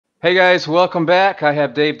Hey guys, welcome back. I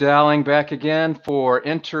have Dave Dowling back again for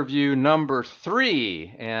interview number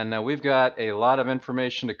 3. And we've got a lot of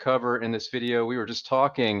information to cover in this video. We were just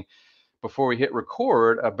talking before we hit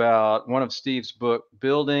record about one of Steve's book,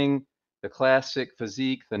 Building the Classic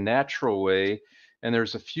Physique the Natural Way. And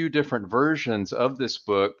there's a few different versions of this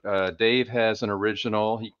book. Dave has an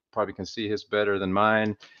original. He probably can see his better than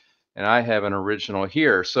mine. And I have an original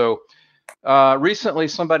here. So recently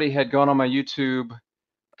somebody had gone on my YouTube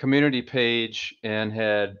community page and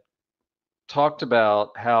had talked about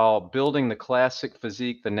how building the classic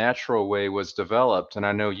physique the natural way was developed. And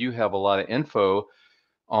I know you have a lot of info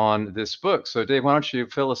on this book. So Dave, why don't you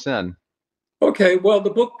fill us in? Okay, well, the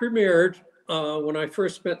book premiered when I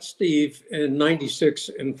first met Steve in '96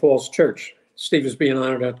 in Falls Church. Steve was being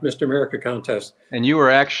honored at the Mr. America contest. And you were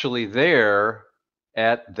actually there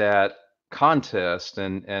at that contest.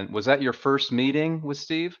 And was that your first meeting with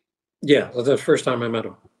Steve? Yeah, that was the first time I met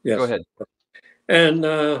him. Yes. Go ahead. And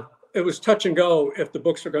it was touch and go if the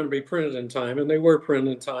books are going to be printed in time, and they were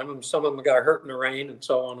printed in time, and some of them got hurt in the rain and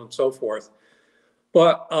so on and so forth.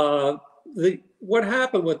 But what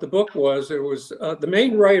happened with the book was it was the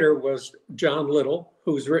main writer was John Little,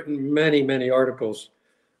 who's written many articles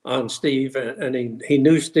on Steve, and he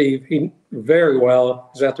knew Steve very well.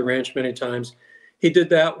 He was at the ranch many times. He did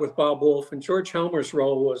that with Bob Wolf, and George Helmer's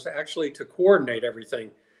role was actually to coordinate everything,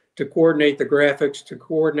 to coordinate the graphics, to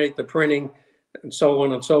coordinate the printing, and so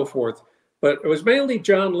on and so forth. But it was mainly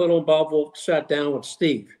John Little and Bob Wolf sat down with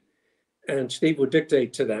Steve, and Steve would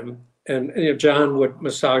dictate to them, and John would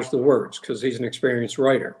massage the words because he's an experienced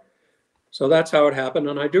writer. So that's how it happened.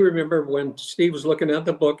 And I do remember when Steve was looking at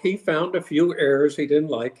the book, he found a few errors he didn't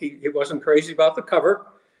like. He wasn't crazy about the cover.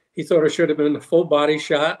 He thought it should have been a full body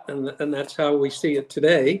shot, and that's how we see it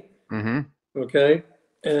today. Mm-hmm. Okay,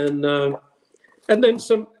 and then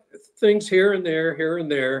some things here and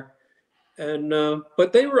there, and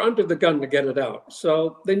but they were under the gun to get it out,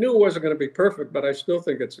 so they knew it wasn't going to be perfect. But I still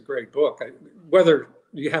think it's a great book, whether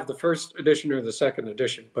you have the first edition or the second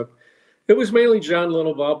edition. But it was mainly John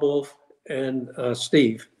Little, Bob Wolf, and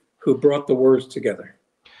Steve who brought the words together.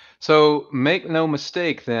 So make no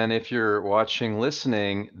mistake then, if you're watching,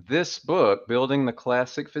 listening, this book, Building the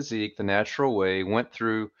Classic Physique the Natural Way, went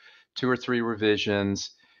through 2 or 3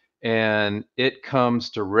 revisions, and it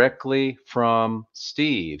comes directly from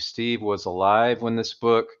Steve. Steve was alive when this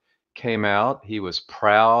book came out. He was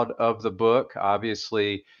proud of the book.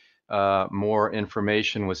 Obviously, more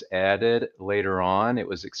information was added later on. It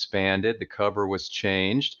was expanded. The cover was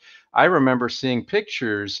changed. I remember seeing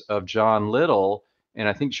pictures of John Little and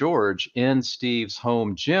I think George in Steve's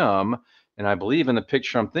home gym. And I believe in the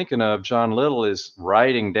picture I'm thinking of, John Little is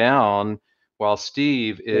writing down while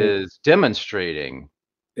Steve is demonstrating.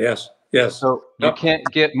 Yes. So you can't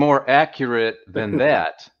get more accurate than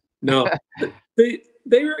that. No,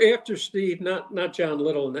 they were after Steve, not John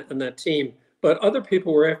Little and that team, but other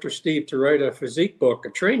people were after Steve to write a physique book, a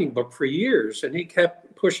training book for years, and he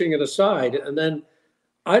kept pushing it aside. And then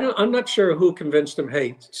I'm not sure who convinced him,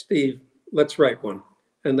 hey, Steve, let's write one.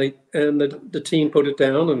 And the team put it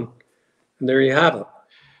down, and there you have it.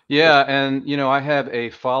 Yeah, and I have a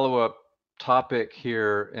follow-up topic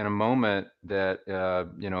here in a moment that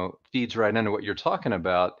feeds right into what you're talking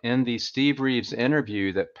about. In the Steve Reeves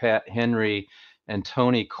interview that Pat Henry and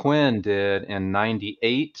Tony Quinn did in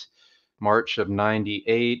 '98, March of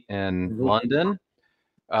 '98 in London,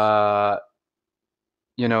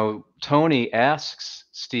 Tony asks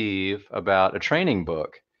Steve about a training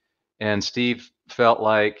book, and Steve felt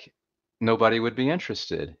like nobody would be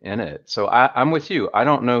interested in it. So I'm with you. I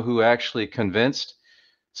don't know who actually convinced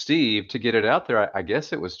Steve to get it out there. I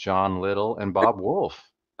guess it was John Little and Bob Wolf.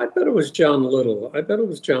 I bet it was John Little.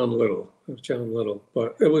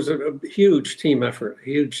 But it was a huge team effort,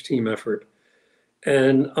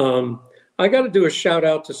 And I got to do a shout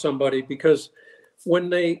out to somebody, because when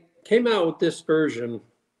they came out with this version,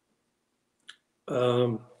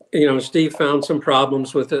 Steve found some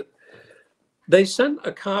problems with it. They sent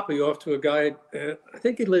a copy off to a guy, I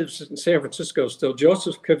think he lives in San Francisco still,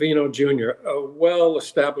 Joseph Covino Jr., a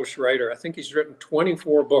well-established writer. I think he's written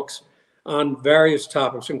 24 books on various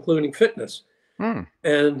topics, including fitness.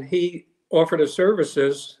 And he offered his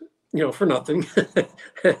services, for nothing.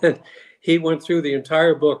 And he went through the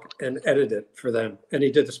entire book and edited it for them. And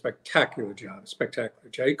he did a spectacular job.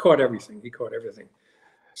 He caught everything.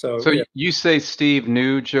 So yeah. You say Steve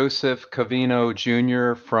knew Joseph Covino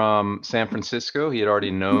Jr. from San Francisco? He had already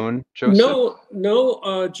known Joseph?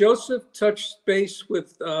 No. Joseph touched base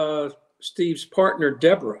with Steve's partner,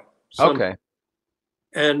 Deborah. Okay.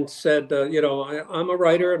 and said, I'm a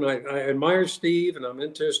writer and I admire Steve and I'm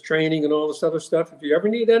into his training and all this other stuff. If you ever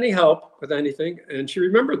need any help with anything, and she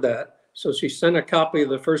remembered that. So she sent a copy of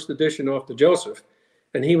the first edition off to Joseph,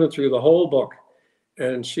 and he went through the whole book.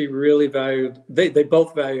 And she really valued, they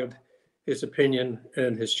both valued his opinion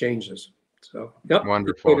and his changes. So, yep, he played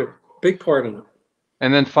Wonderful. a big part in it.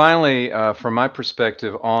 And then finally, from my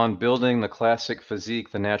perspective on building the classic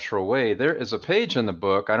physique the natural way, there is a page in the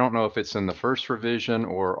book. I don't know if it's in the first revision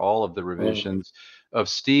or all of the revisions of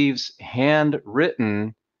Steve's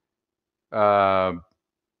handwritten uh,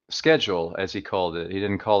 schedule, as he called it. He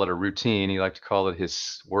didn't call it a routine. He liked to call it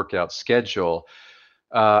his workout schedule.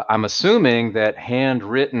 I'm assuming that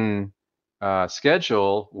handwritten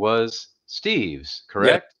schedule was Steve's, Yeah,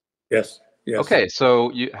 correct? yes, yes. Okay,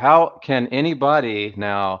 so how can anybody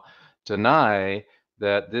now deny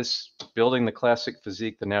that this building the classic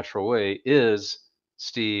physique the natural way is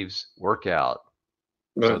Steve's workout?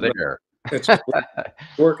 So Right, right. there. It's a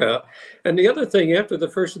workout. And the other thing, after the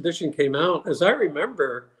first edition came out, as I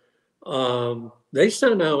remember, they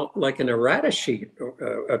sent out like an errata sheet,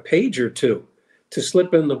 a page or two, to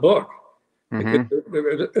slip in the book. Because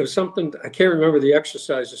Mm-hmm. it was something, I can't remember the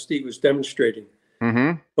exercise that Steve was demonstrating.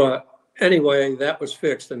 Mm-hmm. But anyway, that was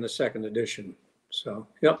fixed in the second edition. So,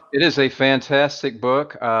 yep. It is a fantastic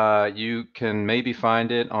book. You can maybe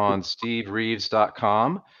find it on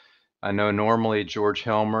stevereeves.com. I know normally George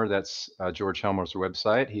Helmer, that's George Helmer's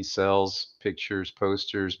website. He sells pictures,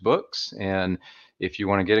 posters, books. And if you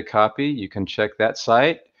want to get a copy, you can check that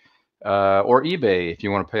site or eBay if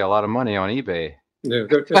you want to pay a lot of money on eBay. Yeah,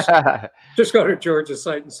 just go to George's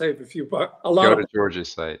site and save a few bucks. A lot Go of to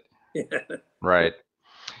George's site. yeah. Right.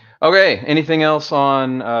 Okay. Anything else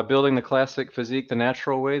on building the classic physique the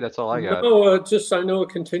natural way? That's all I got. No, just I know it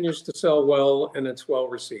continues to sell well and it's well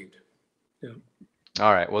received. Yeah.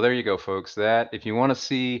 All right. Well, there you go, folks. That if you want to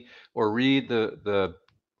see or read the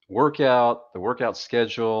workout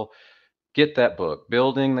schedule, get that book,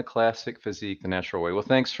 Building the Classic Physique the Natural Way. Well,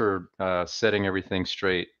 thanks for setting everything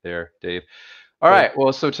straight there, Dave. All right.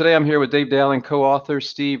 Well, so today I'm here with Dave Dowling, co-author,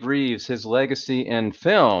 Steve Reeves, his legacy in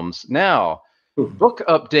films. Now, book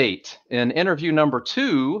update. In interview number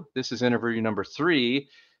 2, this is interview number 3,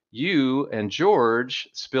 you and George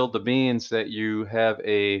spilled the beans that you have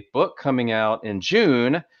a book coming out in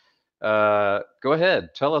June. Go ahead.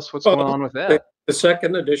 Tell us what's going on with that. The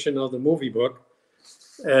second edition of the movie book.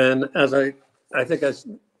 And as I think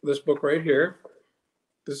this book right here,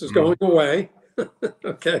 this is going away.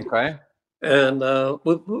 Okay. Okay. And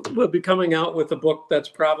we'll be coming out with a book that's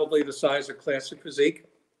probably the size of Classic Physique.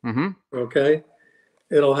 Mm-hmm. Okay.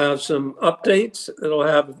 It'll have some updates. It'll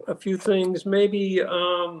have a few things, maybe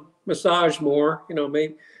massage more,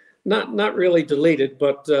 maybe not really deleted,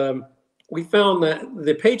 but we found that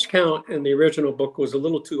the page count in the original book was a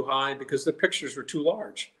little too high because the pictures were too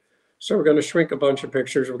large. So we're going to shrink a bunch of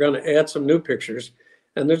pictures. We're going to add some new pictures,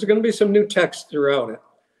 and there's going to be some new text throughout it.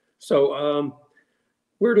 So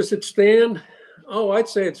where does it stand? Oh, I'd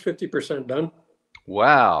say it's 50% done.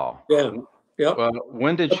 Wow. Yeah. Yep. Well,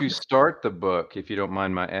 when did you start the book, if you don't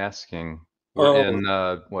mind my asking? We're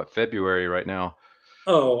in February right now.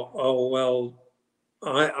 Well,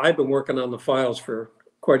 I've been working on the files for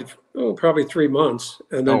probably 3 months,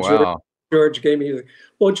 and then George gave me.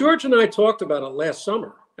 Well, George and I talked about it last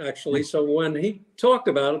summer, actually. So when he talked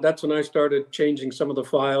about it, that's when I started changing some of the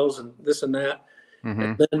files and this and that.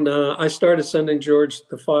 And then I started sending George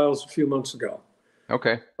the files a few months ago.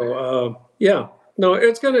 Okay. So yeah. No,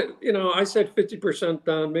 it's gonna. I said 50%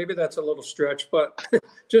 done. Maybe that's a little stretch, but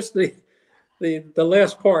just the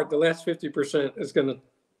last part, the last 50% is going to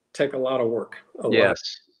take a lot of work.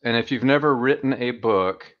 Yes. And if you've never written a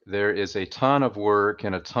book, there is a ton of work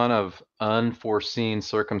and a ton of unforeseen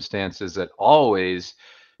circumstances that always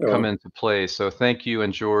come into play. So thank you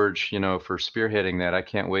and George, for spearheading that. I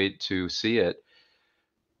can't wait to see it.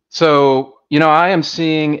 So, I am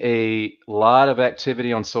seeing a lot of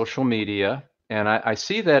activity on social media. And I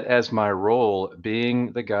see that as my role,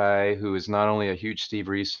 being the guy who is not only a huge Steve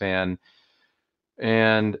Reeves fan,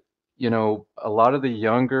 and, a lot of the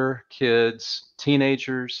younger kids,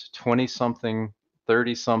 teenagers, 20-something,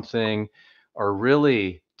 30-something, are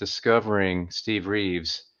really discovering Steve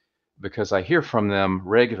Reeves because I hear from them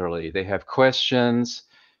regularly. They have questions,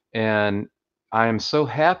 and I am so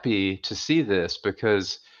happy to see this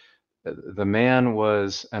because the man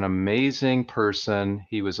was an amazing person.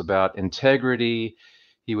 He was about integrity.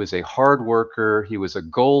 He was a hard worker. He was a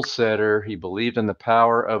goal setter. He believed in the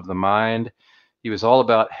power of the mind. He was all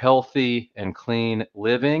about healthy and clean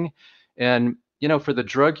living. And, for the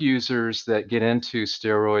drug users that get into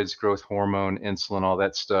steroids, growth hormone, insulin, all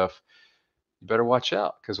that stuff, you better watch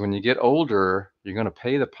out, because when you get older, you're going to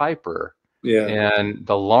pay the piper. Yeah. And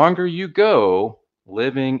the longer you go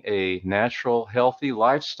living a natural, healthy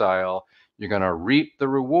lifestyle, you're going to reap the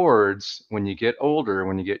rewards when you get older,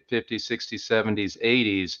 when you get 50s, 60s, 70s,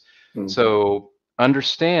 80s. Mhm. So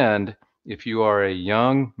understand, if you are a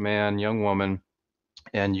young man, young woman,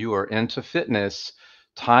 and you are into fitness,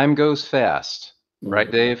 time goes fast, right,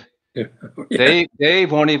 Mhm. Dave? Yeah. Yeah.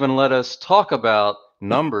 Dave won't even let us talk about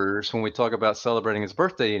numbers when we talk about celebrating his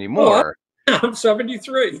birthday Oh, anymore. I'm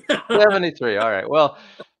 73. 73. All right. Well,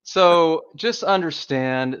 so just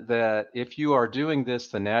understand that if you are doing this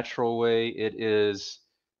the natural way, it is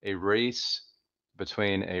a race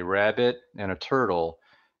between a rabbit and a turtle,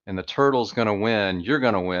 and the turtle's going to win. You're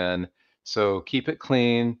going to win. So keep it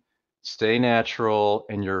clean, stay natural,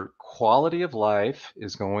 and your quality of life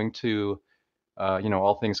is going to,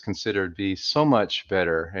 all things considered, be so much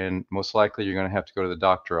better. And most likely, you're going to have to go to the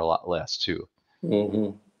doctor a lot less too. Hmm.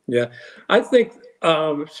 Yeah. I think,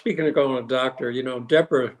 speaking of going to the doctor,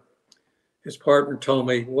 Deborah, his partner, told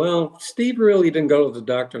me, well, Steve really didn't go to the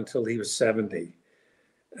doctor until he was 70.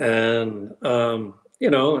 And,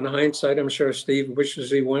 in hindsight, I'm sure Steve wishes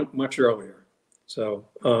he went much earlier. So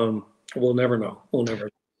we'll never know. We'll never.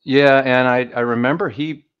 Yeah, and I remember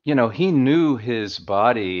he knew his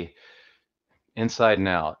body inside and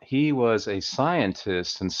out. He was a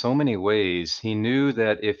scientist in so many ways. He knew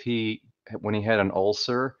that when he had an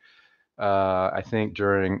ulcer, I think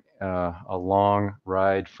during a long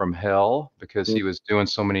ride from hell, because he was doing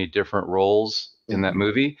so many different roles in that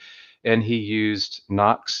movie, and he used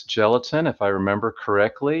Knox gelatin, if I remember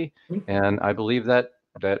correctly, and I believe that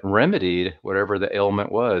remedied whatever the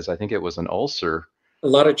ailment was. I think it was an ulcer. A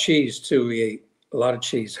lot of cheese, too, he ate. A lot of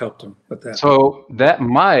cheese helped him with that. So that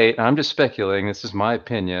might, I'm just speculating, this is my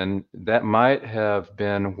opinion, that might have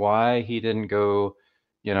been why he didn't go,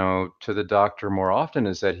 to the doctor more often,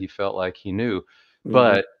 is that he felt like he knew. Hmm.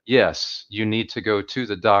 But yes, you need to go to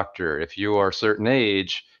the doctor. If you are a certain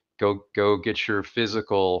age, go get your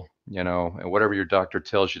physical, and whatever your doctor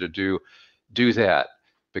tells you to do that,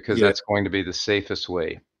 because Yeah. that's going to be the safest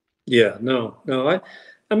way. Yeah. No, no.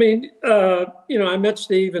 I mean, I met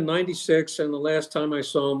Steve in 96, and the last time I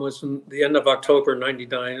saw him was in the end of October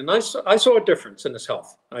 99. And I saw a difference in his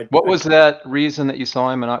health. What was that reason that you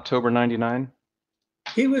saw him in October 99?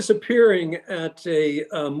 He was appearing at a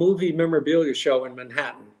movie memorabilia show in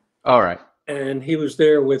Manhattan, All right. and he was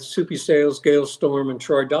there with Soupy Sales, Gail Storm, and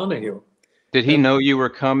Troy Donahue. Did he And know you were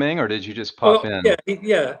coming, or did you just pop well, in? yeah,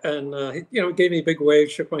 yeah, and he gave me a big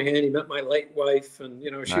wave, shook my hand. He met my late wife, and she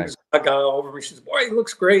Nice. was a guy over me. She said, "Boy, he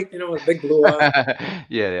looks great," with big blue eyes.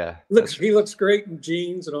 Yeah, Looks he looks great in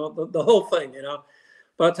jeans and all the whole thing.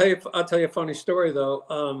 But I'll tell you a funny story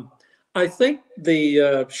though. I think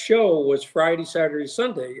the show was Friday, Saturday,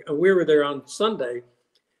 Sunday, and we were there on Sunday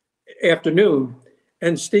afternoon.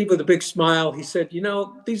 And Steve, with a big smile, he said,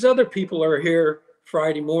 these other people are here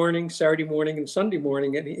Friday morning, Saturday morning, and Sunday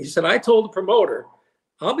morning. And he said, I told the promoter,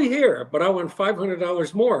 I'll be here, but I want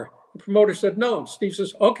 $500 more. The promoter said, no. Steve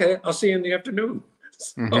says, okay, I'll see you in the afternoon.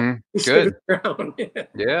 So Hmm. he stood Good. around.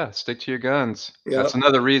 Yeah, stick to your guns. Yeah, That's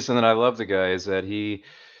another reason that I love the guy, is that he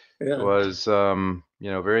yeah, was,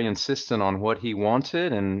 very insistent on what he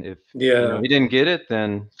wanted, and if yeah. he didn't get it,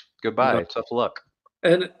 then No. goodbye, tough luck.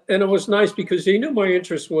 And it was nice because he knew my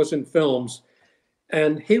interest was in films,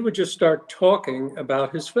 and he would just start talking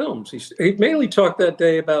about his films. He mainly talked that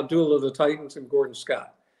day about Duel of the Titans and Gordon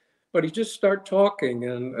Scott, but he just started talking,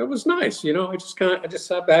 and it was nice. I just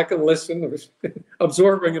sat back and listened. I was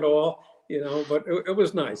absorbing it all. But it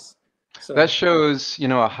was nice. That So shows,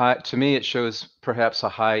 to me, it shows perhaps a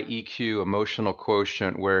high EQ, emotional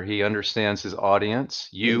quotient, where he understands his audience,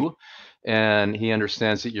 mhm, you, and he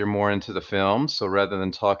understands that you're more into the film. So rather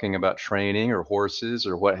than talking about training or horses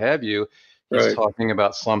or what have you, he's right, talking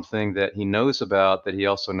about something that he knows about, that he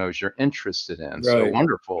also knows you're interested in. So right,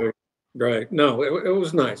 wonderful. right, right. No, it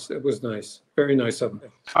was nice. It was nice. Very nice of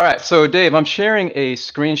him. All right, so Dave, I'm sharing a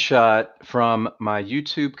screenshot from my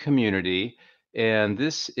YouTube community, and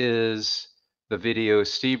this is the video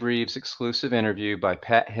Steve Reeves exclusive interview by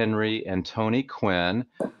Pat Henry and Tony Quinn.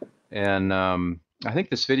 And I think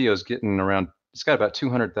this video is getting around, it's got about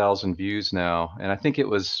 200,000 views now. And I think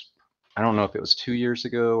I don't know if it was 2 years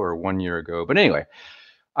ago or 1 year ago. But anyway,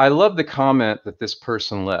 I love the comment that this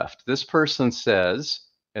person left. This person says,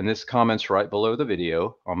 and this comment's right below the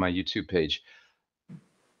video on my YouTube page,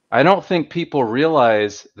 I don't think people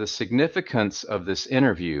realize the significance of this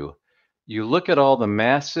interview. You look at all the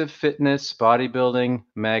massive fitness, bodybuilding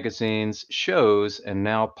magazines, shows, and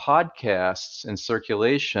now podcasts in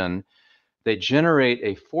circulation. They generate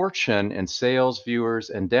a fortune in sales,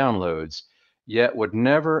 viewers, and downloads. yet would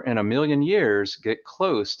never in a million years get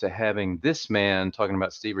close to having this man, talking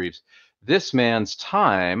about Steve Reeves, this man's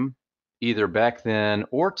time, either back then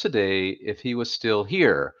or today, if he was still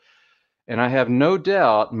here. And I have no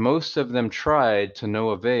doubt most of them tried to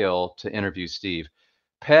no avail to interview Steve.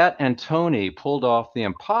 Pat and Tony pulled off the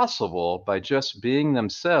impossible by just being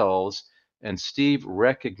themselves, and Steve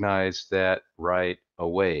recognized that right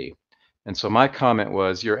away. And so my comment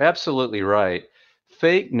was, you're absolutely right.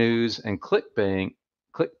 Fake news and clickbait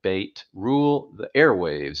rule the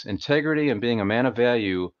airwaves. Integrity and being a man of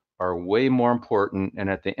value are way more important. And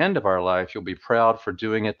at the end of our life, you'll be proud for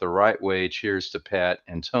doing it the right way. Cheers to Pat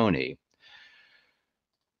and Tony.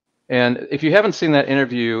 And if you haven't seen that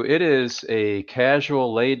interview, it is a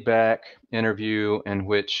casual, laid-back interview in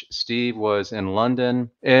which Steve was in London.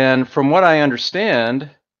 And from what I understand,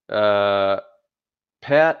 Pat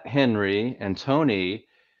Henry and Tony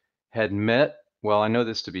had met, well, I know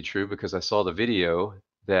this to be true because I saw the video,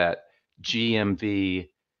 that GMV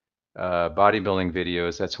bodybuilding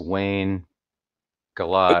videos, that's Wayne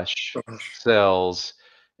Galash sells.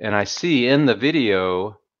 And I see in the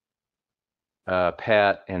video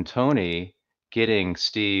Pat and Tony getting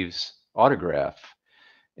Steve's autograph.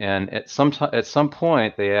 And at some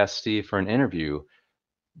point they asked Steve for an interview.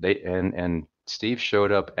 And Steve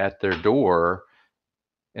showed up at their door,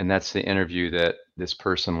 and that's the interview that this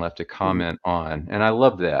person left a comment on. And I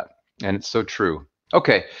love that. And it's so true.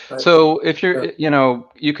 Okay, so if you're,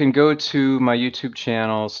 you can go to my YouTube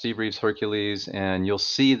channel, Steve Reeves Hercules, and you'll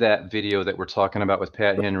see that video that we're talking about with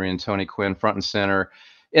Pat Henry and Tony Quinn front and center.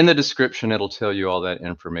 In the description, it'll tell you all that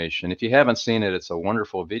information. If you haven't seen it, it's a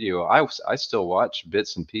wonderful video. I still watch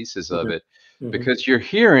bits and pieces of it because you're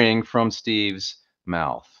hearing from Steve's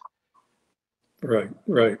mouth. Right,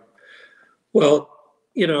 right. Well,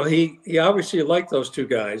 he obviously liked those two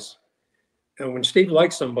guys. And when Steve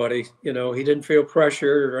liked somebody, he didn't feel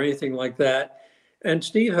pressure or anything like that. And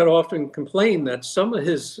Steve had often complained that some of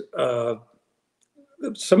the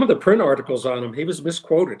print articles on him, he was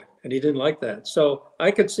misquoted, and he didn't like that. So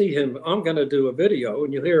I could see him, I'm going to do a video,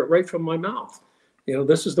 and you'll hear it right from my mouth.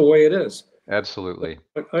 This is the way it is. Absolutely.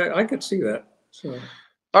 I could see that. So.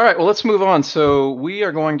 All right, well, let's move on. So we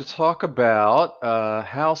are going to talk about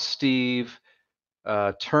how Steve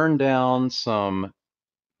turned down some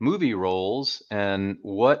movie roles and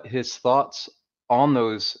what his thoughts on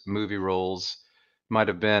those movie roles might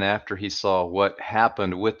have been after he saw what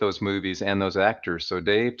happened with those movies and those actors. So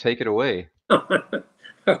Dave, take it away.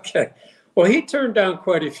 Okay. Well, he turned down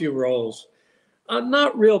quite a few roles.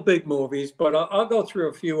 Not real big movies, but I'll go through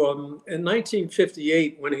a few of them. In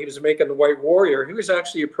 1958, when he was making The White Warrior, he was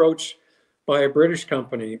actually approached by a British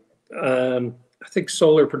company, I think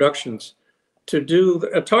Solar Productions, to do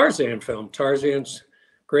a Tarzan film, Tarzan's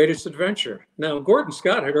Greatest Adventure. Now, Gordon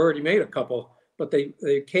Scott had already made a couple, but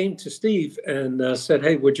they came to Steve and said,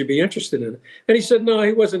 hey, would you be interested in it? And he said, no,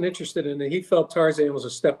 he wasn't interested in it. He felt Tarzan was a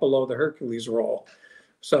step below the Hercules role.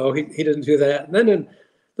 So he didn't do that. And then in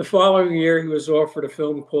the following year, he was offered a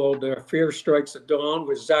film called Fear Strikes at Dawn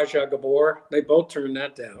with Zsa Zsa Gabor. They both turned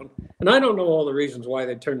that down. And I don't know all the reasons why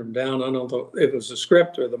they turned him down. I don't know if it was the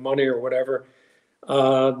script or the money or whatever.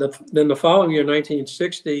 Then the following year,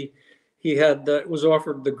 1960, he was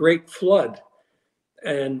offered The Great Flood.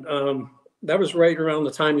 And that was right around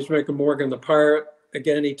the time he was making Morgan the Pirate.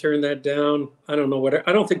 Again, he turned that down. I don't know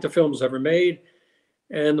I don't think the film was ever made.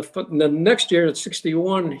 And the next year, at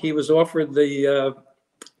 61, he was offered the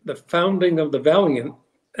founding of the Valiant.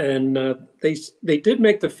 And they did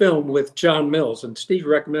make the film with John Mills. And Steve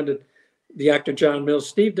recommended the actor John Mills.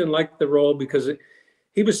 Steve didn't like the role because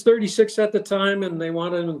he was 36 at the time, and they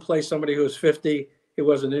wanted him to play somebody who was 50. He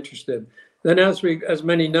wasn't interested. Then, as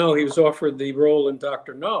many know, he was offered the role in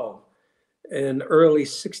Dr. No in early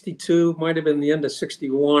 62, might have been the end of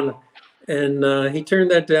 61. And he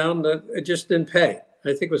turned that down. It just didn't pay. I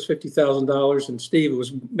think it was $50,000, and Steve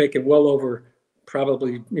was making well over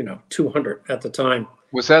probably, 200 at the time.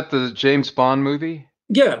 Was that the James Bond movie?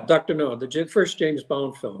 Yeah, Dr. No, the first James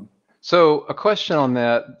Bond film. So a question on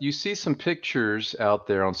that, you see some pictures out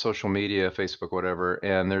there on social media, Facebook, whatever,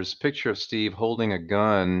 and there's a picture of Steve holding a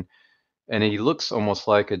gun, and he looks almost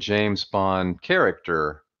like a James Bond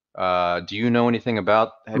character. Do you know anything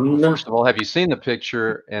about, first of all, have you seen the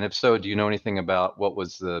picture? And if so, do you know anything about what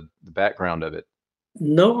was the background of it?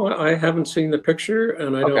 No, I haven't seen the picture,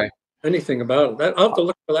 and I don't know anything about it. I'll have to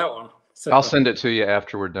look for that one. So, I'll send it to you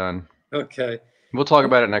after we're done. Okay. We'll talk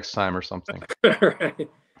about it next time or something. Right.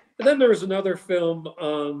 And then there was another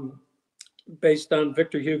film based on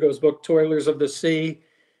Victor Hugo's book, Toilers of the Sea.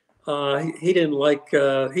 He just didn't like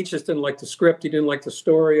the script. He didn't like the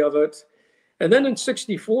story of it. And then in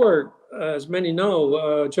 '64, as many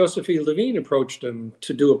know, Joseph E. Levine approached him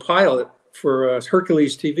to do a pilot for a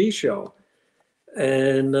Hercules TV show.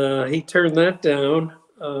 And he turned that down.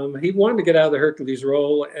 He wanted to get out of the Hercules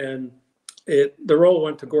role, and the role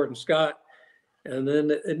went to Gordon Scott. And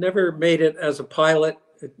then it never made it as a pilot.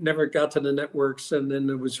 It never got to the networks, and then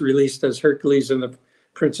it was released as Hercules and the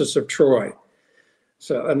Princess of Troy.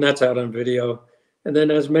 So, and that's out on video. And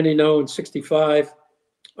then, as many know, in '65,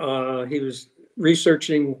 he was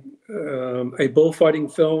researching a bullfighting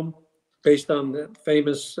film based on the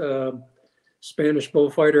famous Spanish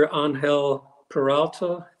bullfighter Angel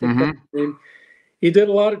Peralta. I think that's his name. He did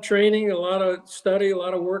a lot of training, a lot of study, a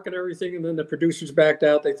lot of work and everything. And then the producers backed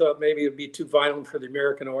out. They thought maybe it'd be too violent for the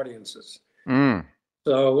American audiences.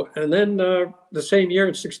 So, and then the same year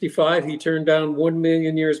in '65, he turned down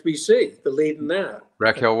 1,000,000 Years BC, the lead in that.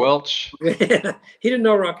 Raquel Welch. Yeah, he didn't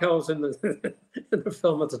know Raquel was in the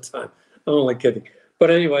film at the time. I'm only kidding. But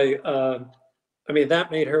anyway, I mean,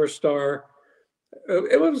 that made her a star.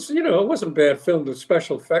 It was, you know, it wasn't a bad film. The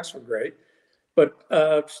special effects were great. But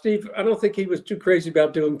Steve, I don't think he was too crazy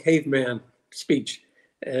about doing caveman speech.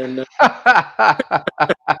 And but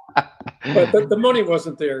the money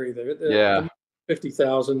wasn't there either. Yeah.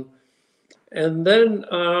 50,000. And then,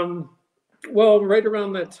 well, right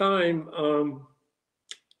around that time,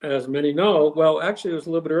 as many know, well, actually, it was a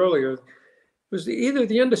little bit earlier. It was either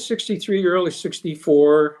the end of '63 or early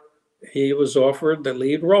 '64. He was offered the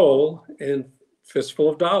lead role in Fistful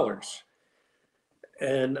of Dollars.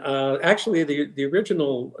 And actually, the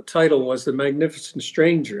original title was The Magnificent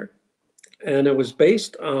Stranger. And it was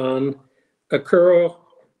based on Akira,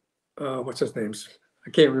 what's his name? I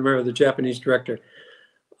can't remember the Japanese director.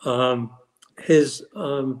 His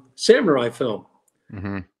samurai film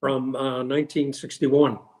from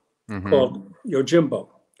 1961 called Yojimbo.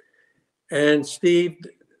 And Steve,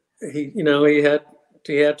 he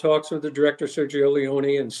had talks with the director Sergio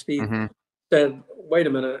Leone, and Steve said, "Wait a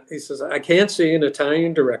minute." He says, "I can't see an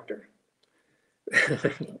Italian director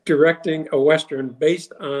directing a Western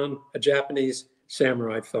based on a Japanese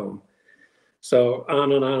samurai film." So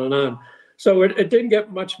on and on and on. So it didn't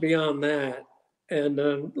get much beyond that. And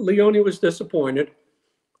Leone was disappointed.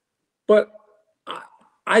 But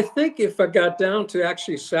I think if I got down to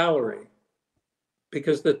actually salary,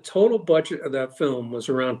 because the total budget of that film was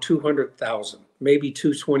around 200,000, maybe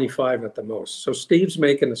 225 at the most. So Steve's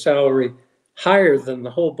making a salary higher than the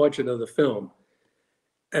whole budget of the film.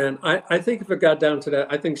 And I think if it got down to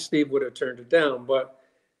that, I think Steve would have turned it down. But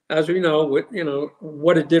as we know,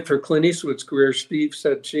 what it did for Clint Eastwood's career, Steve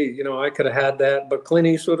said, "Gee, I could have had that." But Clint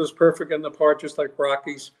Eastwood was perfect in the part, just like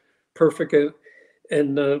Rocky's perfect or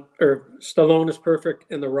Stallone is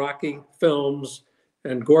perfect in the Rocky films,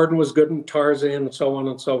 and Gordon was good in Tarzan, and so on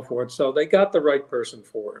and so forth. So they got the right person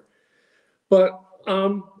for it. But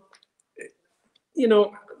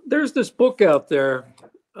there's this book out there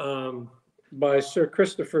by Sir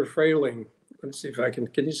Christopher Frayling. Let's see if I can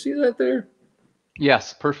you see that there?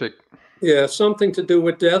 Yes, perfect. Yeah, Something to Do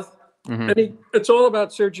with Death. And it's all about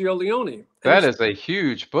Sergio Leone. That is a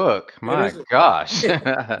huge book. My gosh.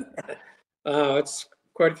 It's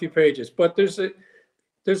quite a few pages. But there's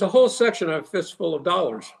a whole section on Fistful of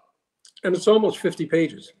Dollars, and it's almost 50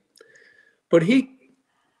 pages. But he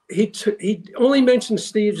only mentions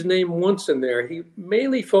Steve's name once in there. He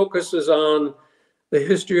mainly focuses on the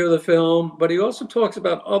history of the film, but he also talks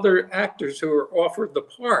about other actors who were offered the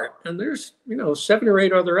part. And there's 7 or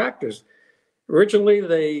 8 other actors. Originally,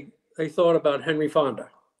 they thought about Henry Fonda,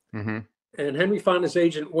 and Henry Fonda's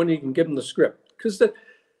agent wouldn't even give him the script because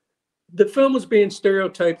the film was being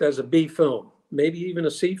stereotyped as a B film, maybe even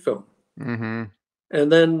a C film. And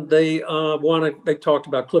then they talked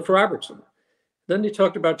about Cliff Robertson. Then they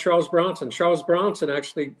talked about Charles Bronson. Charles Bronson,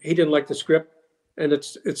 actually, he didn't like the script. And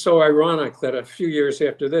it's so ironic that a few years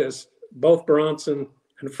after this, both Bronson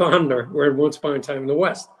and Fonda were in Once Upon a Time in the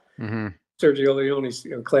West, Sergio Leone's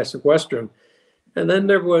classic Western. And then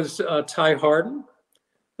there was Ty Hardin.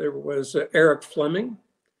 There was Eric Fleming,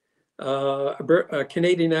 a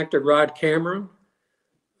Canadian actor, Rod Cameron.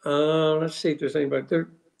 Let's see if there's anybody. There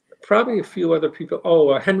probably a few other people.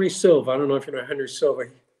 Oh, Henry Silva. I don't know if you know Henry Silva.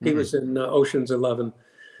 He was in Ocean's 11.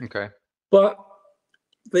 Okay. But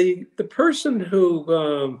the person who,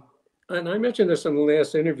 and I mentioned this in the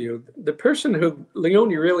last interview, the person who Leone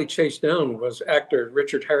really chased down was actor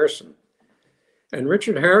Richard Harrison. And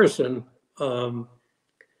Richard Harrison,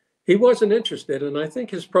 he wasn't interested, and I think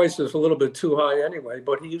his price is a little bit too high anyway,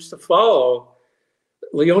 but Leone used to follow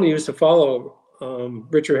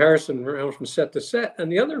Richard Harrison around from set to set.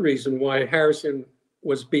 And the other reason why Harrison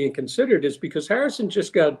was being considered is because Harrison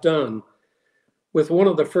just got done with one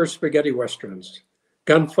of the first spaghetti westerns,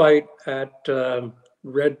 Gunfight at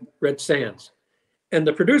Red Sands. And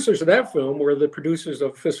the producers of that film were the producers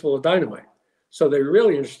of Fistful of Dynamite. So they were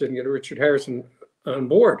really interested in getting Richard Harrison on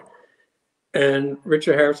board. And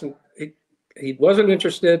Richard Harrison, he wasn't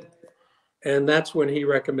interested. And that's when he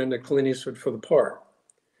recommended Clint Eastwood for the part.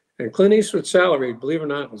 And Clint Eastwood's salary, believe it or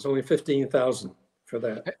not, was only $15,000 for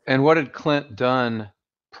that. And what had Clint done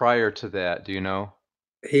prior to that? Do you know?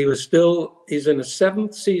 He's in the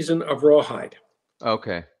 7th season of Rawhide.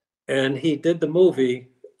 Okay. And he did the movie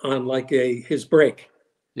on like his break.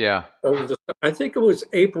 Yeah. I think it was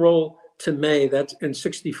April to May. That's in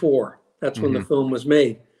 '64. That's when the film was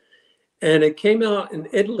made. And it came out in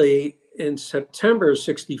Italy in September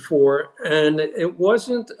 '64, and it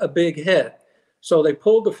wasn't a big hit. So they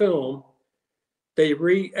pulled the film, they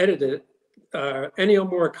re-edited it. Ennio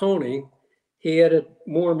Morricone, he added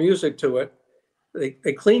more music to it. They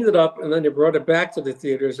cleaned it up, and then they brought it back to the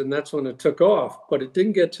theaters, and that's when it took off. But it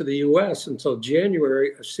didn't get to the U.S. until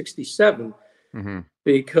January of '67,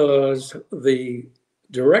 because the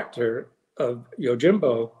director of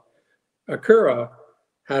Yojimbo Akira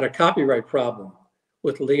had a copyright problem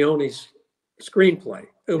with Leone's screenplay.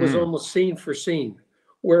 It was almost scene for scene.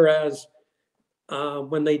 Whereas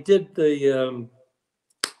when they did the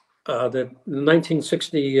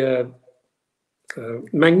 1960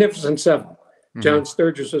 Magnificent Seven, John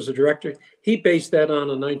Sturges was the director. He based that on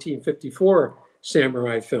a 1954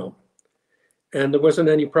 samurai film. And there wasn't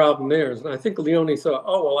any problem there. And I think Leone thought,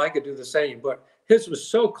 oh, well, I could do the same. But his was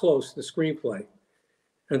so close to the screenplay.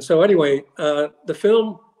 And so anyway, the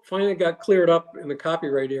film finally got cleared up in the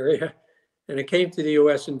copyright area, and it came to the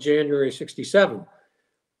U.S. in January '67.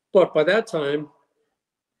 But by that time,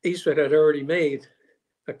 Eastwood had already made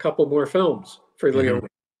a couple more films for Leone.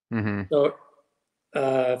 So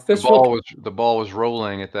the ball was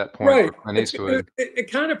rolling at that point. Right. For Eastwood. It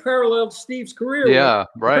kind of paralleled Steve's career. Yeah,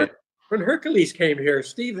 right. When Hercules came here,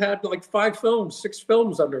 Steve had like 6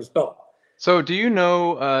 films under his belt. So do you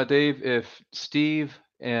know, Dave, if Steve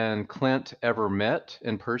and Clint ever met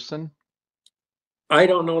in person? I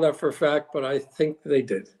don't know that for a fact, but I think they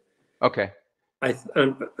did. Okay.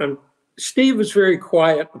 Steve was very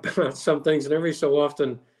quiet about some things, and every so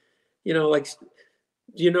often, like,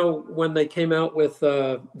 when they came out with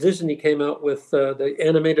Disney came out with the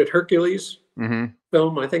animated Hercules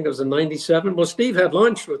film, I think it was in '97. Well, Steve had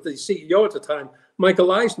lunch with the CEO at the time,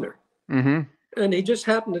 Michael Eisner, and he just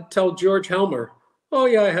happened to tell George Helmer, "Oh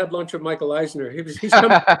yeah, I had lunch with Michael Eisner. He's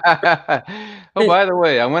coming." Oh, by the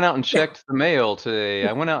way, I went out and checked the mail today.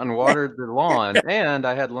 I went out and watered the lawn, and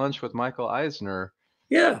I had lunch with Michael Eisner.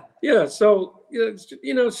 Yeah. So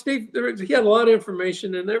Steve, he had a lot of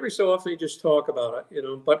information, and every so often he just talk about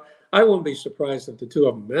it, But I wouldn't be surprised if the two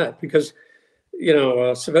of them met, because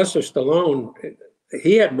Sylvester Stallone,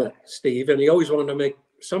 he had met Steve, and he always wanted to make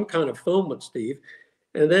some kind of film with Steve.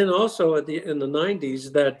 And then also in the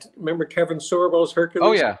 '90s, remember Kevin Sorbo's Hercules?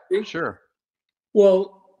 Oh yeah, sure.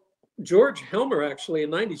 Well, George Helmer actually in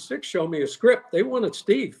 '96 showed me a script. They wanted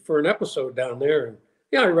Steve for an episode down there, and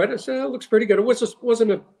yeah, I read it. I said, it looks pretty good. It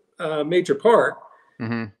wasn't a major part.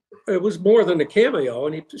 It was more than a cameo,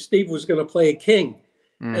 and Steve was going to play a king.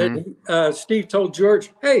 And Steve told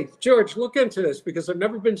George, "Hey, George, look into this, because I've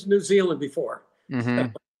never been to New Zealand before."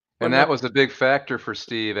 And that was a big factor for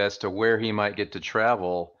Steve as to where he might get to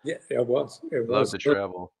travel. Yeah, it was. Love to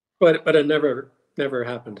travel. But it never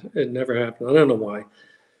happened. It never happened. I don't know why.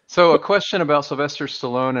 So a question about Sylvester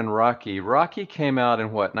Stallone and Rocky. Rocky came out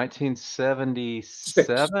in what,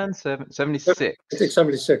 1977? 76? I think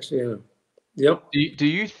 76, yeah. Yep. Do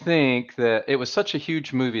you think that it was such a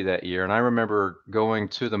huge movie that year? And I remember going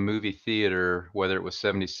to the movie theater, whether it was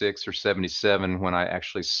 76 or 77 when I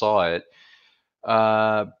actually saw it.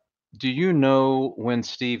 Do you know when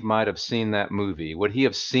Steve might have seen that movie? Would he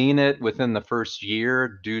have seen it within the first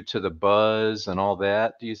year due to the buzz and all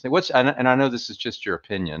that? Do you think? And I know this is just your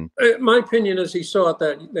opinion. My opinion is he saw it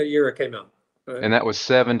that year it came out. Right? And that was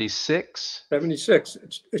 76? 76.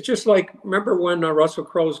 It's just like, remember when Russell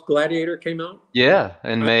Crowe's Gladiator came out? Yeah,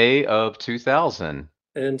 in May of 2000.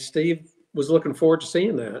 And Steve was looking forward to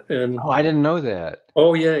seeing that. And oh, I didn't know that.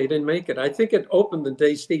 Oh yeah, he didn't make it. I think it opened the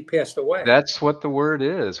day Steve passed away. That's what the word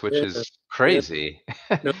is, which is crazy.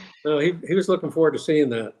 Yeah. No, he was looking forward to seeing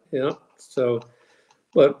that. Yeah. So,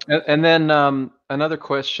 but and then another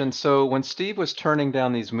question. So when Steve was turning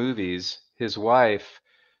down these movies, his wife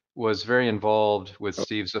was very involved with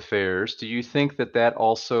Steve's affairs. Do you think that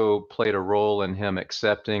also played a role in him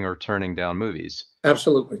accepting or turning down movies?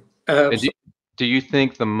 Absolutely. Do you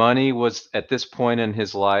think the money was, at this point in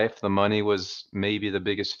his life, the money was maybe the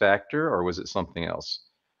biggest factor, or was it something else?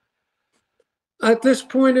 At this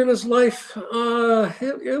point in his life,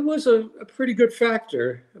 it was a pretty good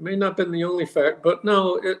factor. It may not have been the only factor, but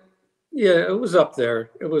no, yeah, it was up there.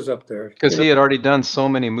 It was up there. Because he had already done so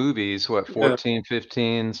many movies, what, Yeah, 14,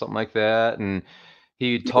 15, something like that, and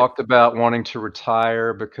he yeah. talked about wanting to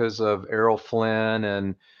retire because of Errol Flynn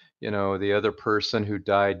and, the other person who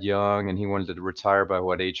died young, and he wanted to retire by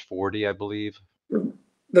what, age 40, I believe?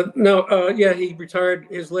 No, yeah, he retired.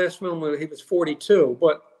 His last film when he was 42.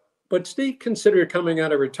 But Steve considered coming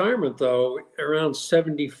out of retirement though around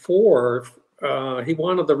 74. He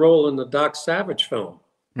wanted the role in the Doc Savage film,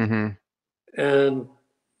 Mhm. and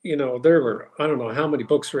there were, I don't know how many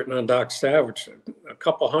books written on Doc Savage, a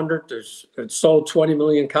couple hundred. It sold 20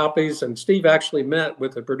 million copies, and Steve actually met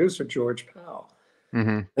with the producer George Powell,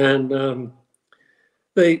 Mhm. and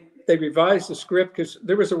they revised the script because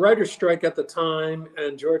there was a writer's strike at the time,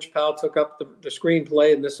 and George Powell took up the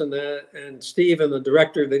screenplay and this and that, and Steve and the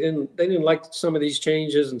director they didn't like some of these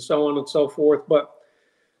changes and so on and so forth. But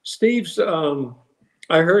Steve's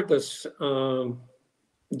I heard this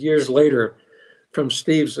years later from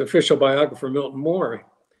Steve's official biographer Milton Moore.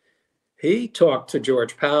 He talked to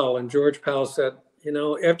George Powell, and George Powell said,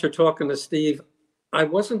 after talking to Steve, I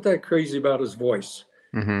wasn't that crazy about his voice.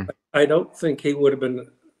 Mhm. I don't think he would have been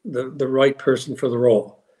the right person for the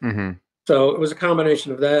role. Mhm. So it was a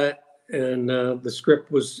combination of that, and the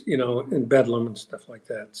script was, in Bedlam and stuff like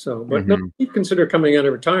that. So, but no, Mhm. he considered coming out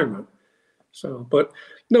of retirement. So, but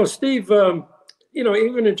no, Steve,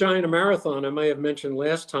 even in Giant Marathon, I may have mentioned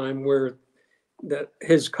last time where that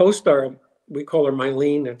his co-star, we call her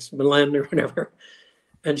Mylene, it's Milan or whatever,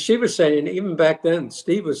 and she was saying even back then,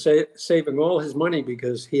 Steve was saving all his money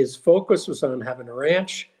because his focus was on having a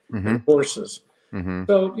ranch and Mhm. horses. Mhm.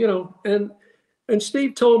 So, and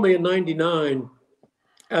Steve told me in '99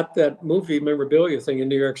 at that movie memorabilia thing in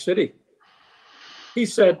New York City, he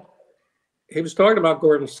said he was talking about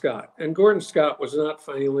Gordon Scott, and Gordon Scott was not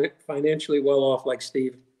financially well off like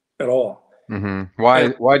Steve at all. Mhm.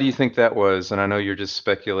 And Why do you think that was? And I know you're just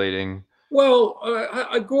speculating. well,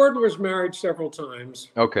 Gordon was married several times,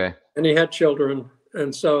 Okay. and he had children,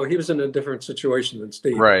 and so he was in a different situation than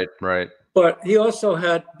Steve. Right, right. But he also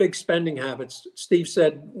had big spending habits. Steve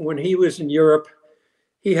said when he was in Europe,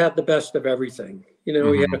 he had the best of everything. He had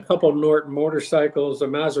a Mhm. couple Norton motorcycles, a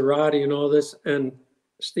Maserati, and all this. And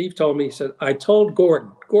Steve told me, he said, I told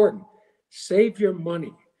Gordon, save your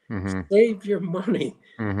money, Mhm. save your money.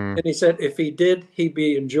 Mhm. And he said, if he did, he'd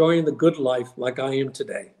be enjoying the good life like I am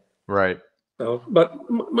today. Right. So, but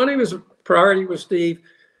money was a priority with Steve.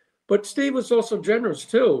 But Steve was also generous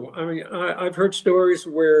too. I mean, I've heard stories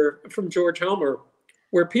where from George Helmer,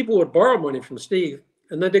 where people would borrow money from Steve,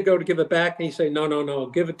 and then they go to give it back, and he say, "No, no, no,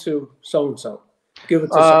 give it to so and so, give it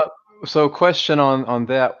to so." Uh, so question on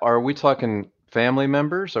that, are we talking family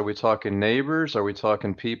members? Are we talking neighbors? Are we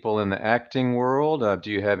talking people in the acting world? Do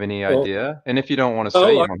you have any Well, idea? And if you don't want to say, oh,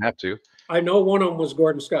 you don't have to. I know one of them was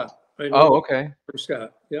Gordon Scott. I know Oh, one okay. was Gordon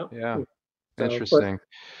Scott. Yeah. Yeah. So, but Interesting.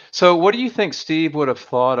 So, what do you think Steve would have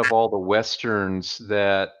thought of all the westerns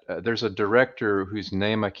that there's a director whose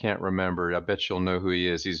name I can't remember. I bet you'll know who he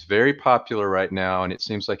is. He's very popular right now, and it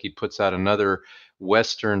seems like he puts out another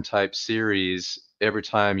western type series every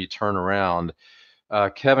time you turn around.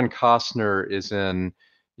 Kevin Costner is in,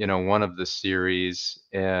 one of the series,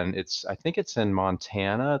 and I think it's in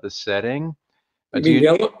Montana, the setting. you Do mean you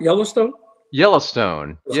Yellowstone? Yellowstone?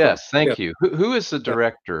 Yellowstone. Yes, Yeah. thank you. Who is the Yeah.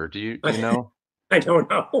 director? Do you know? I don't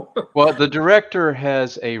know. Well, the director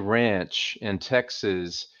has a ranch in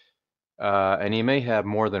Texas, and he may have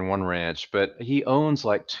more than one ranch, but he owns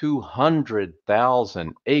like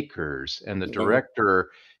 200,000 acres. And the Wow.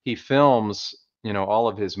 director, he films, all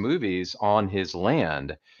of his movies on his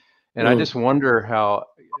land. And I Mm. just wonder how,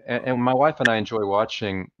 and my wife and I enjoy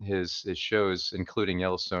watching his shows, including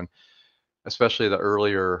Yellowstone, especially the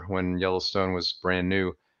earlier when Yellowstone was brand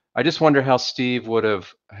new. I just wonder how Steve would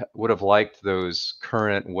have liked those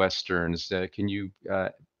current westerns. Can you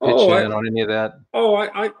pitch Oh, in on any of that?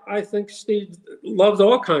 I think Steve loved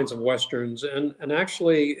all kinds of westerns, and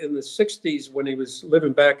actually in the '60s when he was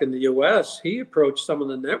living back in the U.S., he approached some of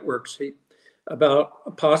the networks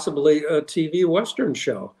about possibly a TV western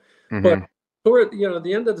show. But Hmm. toward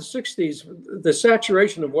the end of the '60s, the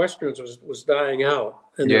saturation of westerns was dying out,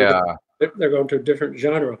 and Yeah, they're going to a different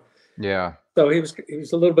genre. yeah. So he was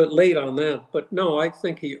a little bit late on that, but no, I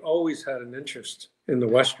think he always had an interest in the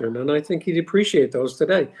western, and I think he'd appreciate those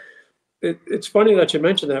today. It's funny that you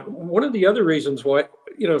mentioned that. One of the other reasons why,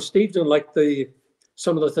 Steve didn't like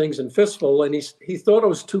some of the things in Fistful, and he thought it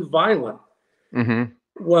was too violent. Hmm.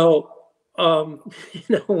 Well, you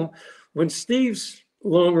know, when Steve's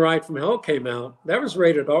Long Ride from Hell came out, that was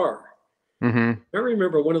rated R, Mm-hmm. I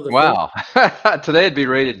remember one of the film. Wow. Today it'd be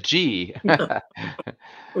rated G. It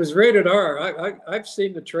was rated R. I've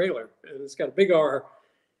seen the trailer, and it's got a big R.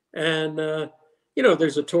 And you know,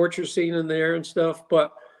 there's a torture scene in there and stuff.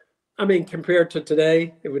 But I mean, compared to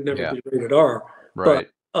today, it would never Yeah, be rated R. But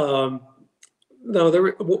right. no,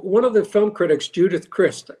 one of the film critics, Judith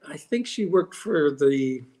Crist. I think she worked for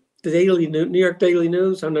the New York Daily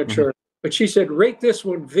News. I'm not Mhm. sure, but she said rate this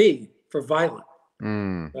one V for violent.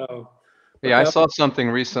 Mm. So, but Yeah, I that saw something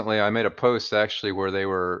recently. I made a post actually where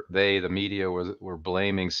the media were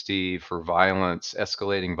blaming Steve for violence,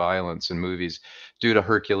 escalating violence in movies due to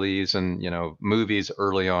Hercules and, movies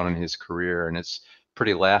early on in his career. And it's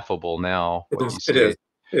pretty laughable now it what is. you It is.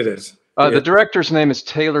 see. It is. The Yeah. director's name is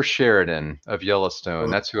Taylor Sheridan of Yellowstone.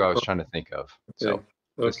 Oh, That's who I was trying to think of. So okay.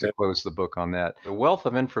 just to Okay. close the book on that. The wealth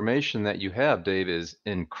of information that you have, Dave, is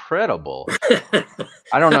incredible.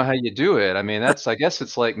 I don't know how you do it. I mean, I guess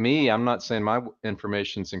it's like me. I'm not saying my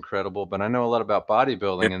information's incredible, but I know a lot about Yeah.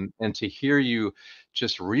 bodybuilding, and to hear you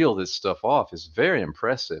just reel this stuff off is very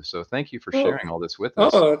impressive. So thank you for Oh, sharing all this with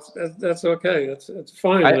us. oh, that's okay. It's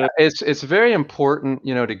fine. It's very important,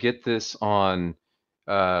 to get this on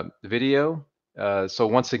video. So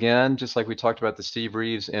once again, just like we talked about the Steve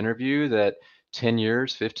Reeves interview, that 10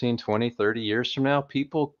 years, 15, 20, 30 years from now,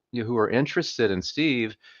 people who are interested in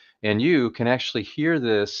Steve and you can actually hear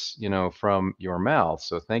this, from your mouth.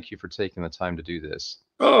 So thank you for taking the time to do this.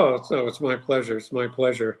 Oh, so it's my pleasure. It's my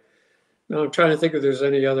pleasure. Now I'm trying to think if there's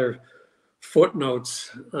any other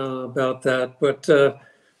footnotes about that, but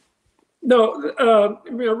no.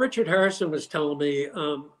 Richard Harrison was telling me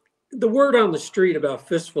the word on the street about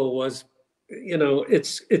Fistful was,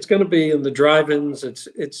 it's going to be in the drive-ins.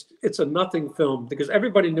 It's a nothing film because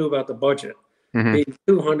everybody knew about the budget Hmm. being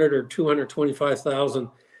 200 or 225,000.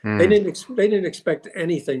 Mm, They didn't expect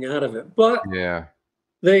anything out of it, but yeah,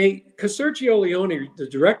 because Sergio Leone, the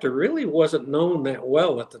director, really wasn't known that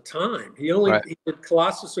well at the time. right. He did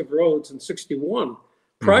Colossus of Rhodes in '61 Hmm.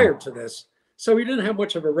 prior to this, so he didn't have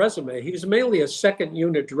much of a resume. He was mainly a second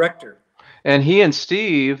unit director. And he and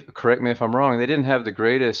Steve, correct me if I'm wrong, they didn't have the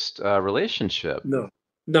greatest relationship. No,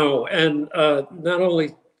 no, and not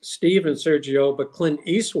only Steve and Sergio, but Clint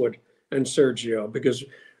Eastwood and Sergio, because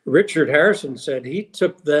Richard Harrison said he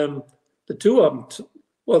took them, the two of them,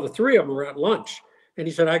 well, the three of them were at lunch, and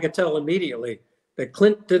he said I could tell immediately that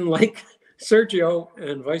Clint didn't like Sergio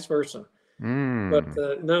and vice versa. But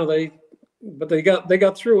Mm. no, they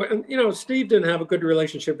got through it, and Steve didn't have a good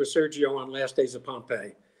relationship with Sergio on Last Days of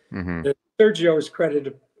Pompeii. Hmm. And Sergio is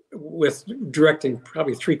credited with directing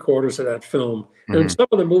probably three-quarters of that film. And Hmm. some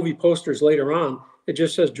of the movie posters later on, it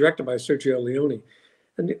just says directed by Sergio Leone.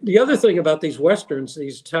 And the other thing about these Westerns,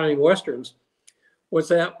 these Italian Westerns, was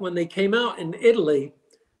that when they came out in Italy,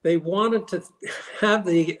 they wanted to have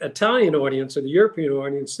the Italian audience or the European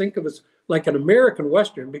audience think of it like an American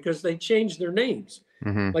Western because they changed their names.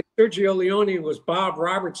 Hmm. Like Sergio Leone was Bob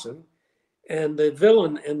Robertson, and the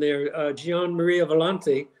villain in there, Gian Maria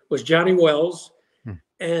Volante, was Johnny Wells,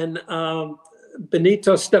 and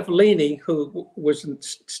Benito Stefalini, who was in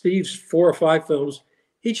Steve's 4 or 5 films,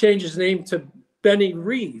 he changed his name to Benny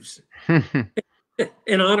Reeves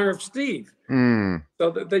in honor of Steve. Mm. So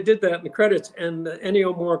they did that in the credits. And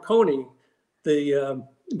Ennio Morricone, the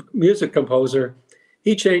music composer,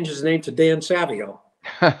 he changed his name to Dan Savio.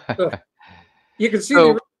 So you can see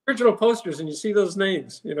So the original posters and you see those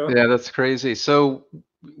names, yeah, that's crazy. So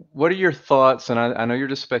what are your thoughts? And I know you're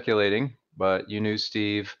just speculating, but you knew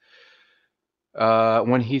Steve.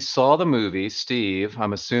 When he saw the movie, Steve,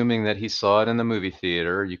 I'm assuming that he saw it in the movie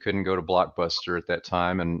theater. You couldn't go to Blockbuster at that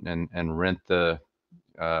time and rent the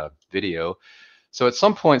video. So at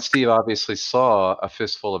some point, Steve obviously saw A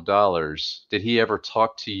Fistful of Dollars. Did he ever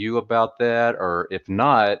talk to you about that? Or if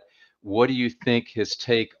not, what do you think his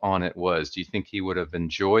take on it was? Do you think he would have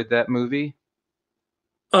enjoyed that movie?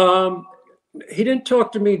 Um, he didn't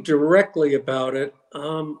talk to me directly about it.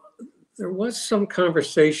 There was some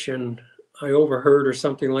conversation I overheard or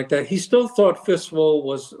something like that. He still thought Fistful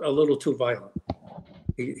was a little too violent.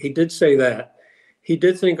 He did say that. He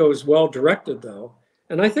did think it was well directed, though.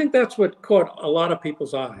 And I think that's what caught a lot of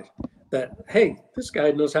people's eye that, hey, this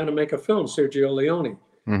guy knows how to make a film, Sergio Leone.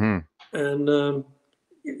 Hmm. And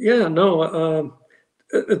yeah, no,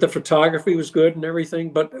 the photography was good and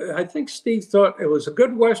everything. But I think Steve thought it was a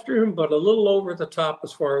good Western, but a little over the top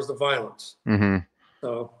as far as the violence. Hmm.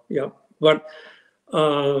 So, yeah. But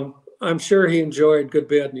I'm sure he enjoyed Good,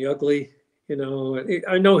 Bad, and the Ugly.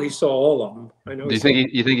 I know he saw all of them. I know Do he saw.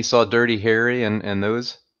 you think he saw Dirty Harry and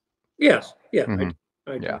those? Yes, yeah, Hmm.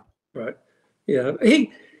 I do. Yeah. Right. Yeah, he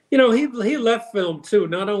left film too,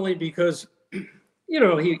 not only because,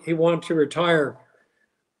 he wanted to retire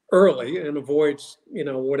early and avoid,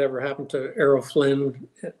 whatever happened to Errol Flynn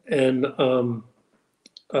and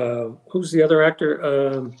who's the other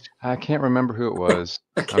actor? I can't remember who it was.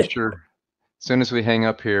 I'm sure as soon as we hang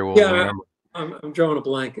up here, we'll Yeah, remember. I'm drawing a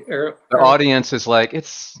blank. The audience is like,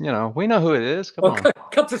 it's, we know who it is. Come on.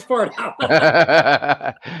 Cut this part out.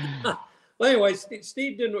 Well, anyway,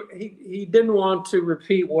 Steve he didn't want to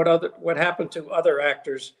repeat what happened to other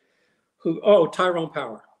actors Tyrone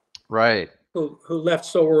Power. Right. Who left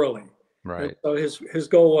so early. Right. And so his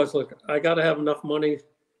goal was, look, I got to have enough money.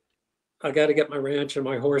 I got to get my ranch and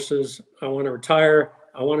my horses. I want to retire.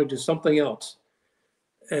 I want to do something else.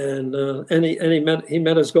 And he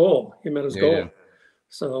met his goal. He met his goal. Yeah.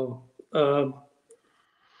 So,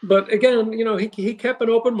 but again, he kept an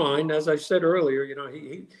open mind, as I said earlier.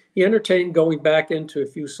 He entertained going back into a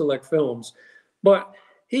few select films, but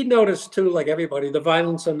he noticed too, like everybody, the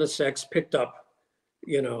violence and the sex picked up,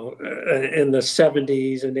 in the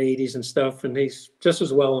 70s and 80s and stuff. And he's just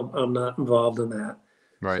as well, I'm not involved in that.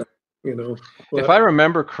 Right. So, if I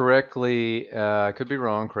remember correctly, I could be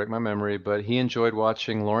wrong, correct my memory, but he enjoyed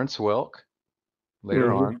watching Lawrence Welk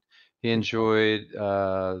later on. He enjoyed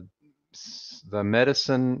the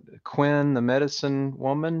Medicine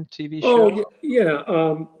Woman TV show. Oh, yeah.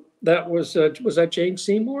 That was that Jane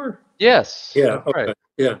Seymour? Yes. Yeah. Okay. Right.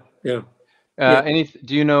 Yeah. Yeah.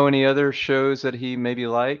 Do you know any other shows that he maybe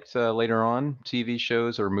liked later on, TV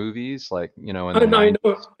shows or movies, like, in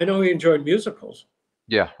the I know he enjoyed musicals.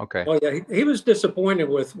 Yeah. Okay. Oh yeah, he was disappointed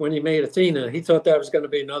when he made Athena. He thought that was going to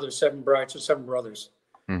be another Seven Brides or Seven Brothers,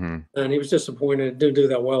 and he was disappointed. It didn't do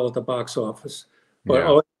that well at the box office.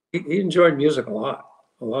 But he enjoyed music a lot.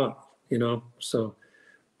 So,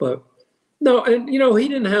 but no, and he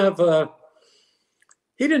didn't have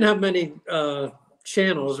many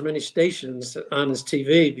channels, many stations on his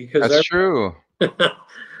TV because that's true.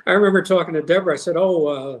 I remember talking to Deborah. I said,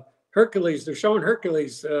 Hercules, they're showing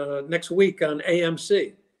Hercules next week on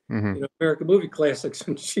AMC, American Movie Classics.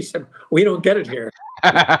 And she said, we don't get it here.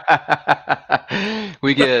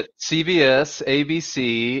 We get CBS,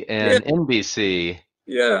 ABC, and NBC.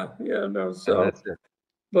 Yeah, no. So that's it.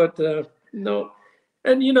 But no.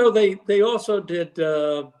 And, they also did,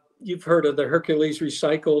 you've heard of the Hercules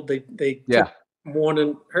Recycled. They took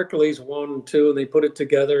Hercules 1 and 2, and they put it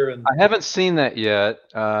together. And I haven't seen that yet,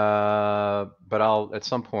 but at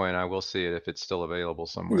some point I will see it if it's still available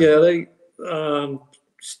somewhere. Yeah,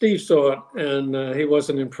 Steve saw it and he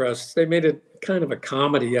wasn't impressed. They made it kind of a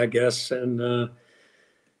comedy, I guess, and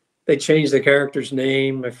they changed the character's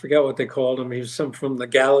name. I forgot what they called him. He was some from the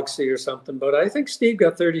galaxy or something. But I think Steve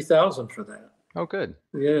got $30,000 for that. Oh, good.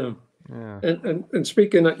 Yeah. Yeah. And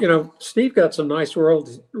speaking of, Steve got some nice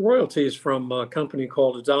royalties from a company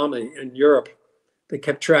called Dowling in Europe. They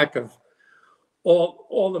kept track of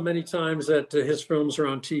all the many times that his films are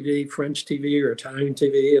on TV, French TV or Italian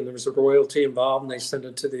TV, and there was a royalty involved, and they sent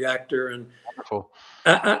it to the actor. And wonderful.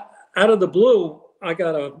 Out of the blue, I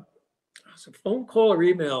got a phone call or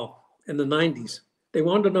email in the 90s. They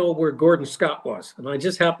wanted to know where Gordon Scott was, and I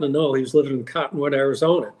just happened to know he was living in Cottonwood,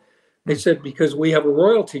 Arizona. They said, because we have a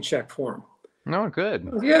royalty check for him. Oh, good.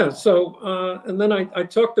 Yeah. So, and then I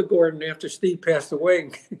talked to Gordon after Steve passed away.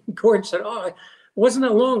 And Gordon said, it wasn't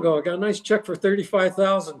that long ago. I got a nice check for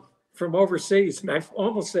 $35,000 from overseas. And I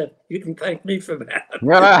almost said, you can thank me for that.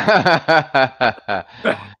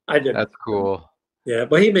 I did. That's cool. Yeah.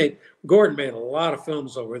 But Gordon made a lot of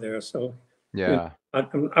films over there. So, yeah,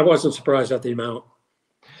 I wasn't surprised at the amount.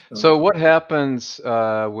 So what happens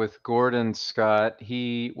with Gordon Scott?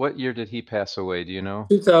 What year did he pass away? Do you know?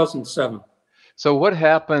 2007. So what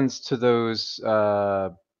happens to those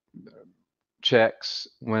checks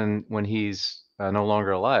when he's no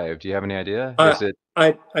longer alive? Do you have any idea? Is it?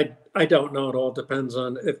 I don't know. It all depends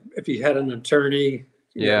on if he had an attorney.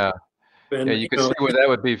 Yeah. You can see where that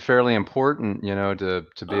would be fairly important, to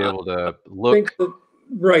be able to look.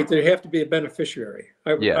 Right, there have to be a beneficiary.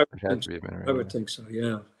 I would think so.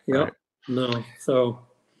 Yeah. Right. No. So.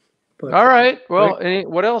 But, all right. Well,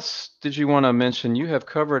 what else did you want to mention? You have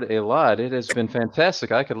covered a lot. It has been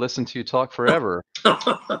fantastic. I could listen to you talk forever.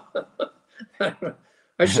 I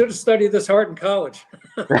should have studied this hard in college.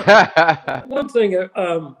 One thing,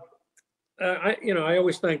 I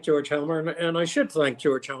always thank George Helmer, and I should thank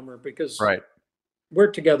George Helmer because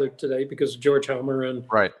we're together today because of George Helmer, and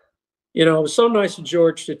it was so nice of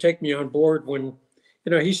George to take me on board when,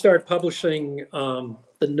 he started publishing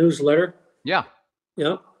the newsletter. Yeah.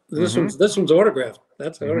 Yeah. This one's autographed.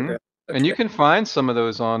 That's autographed. And you can find some of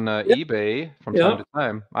those on eBay from time to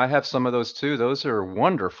time. I have some of those too. Those are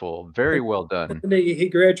wonderful. Very well done. And he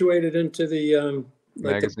graduated into the like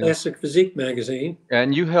the magazine. Classic Physique magazine.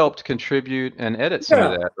 And you helped contribute and edit some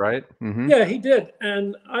of Yeah, that, right? Mm-hmm. yeah, he did,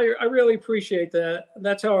 and I really appreciate that.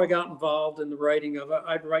 That's how I got involved in the writing of it.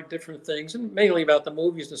 I'd write different things, and mainly about the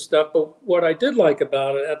movies and stuff. But what I did like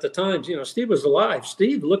about it at the times, Steve was alive.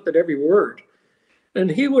 Steve looked at every word, and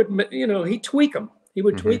he would, he'd tweak them. He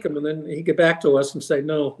would Mm-hmm. tweak them, and then he'd get back to us and say,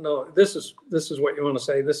 "No, no, this is what you want to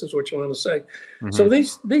say. This is what you want to say." So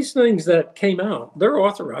Mm-hmm. these things that came out, they're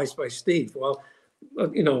authorized by Steve. Well,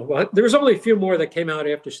 there was only a few more that came out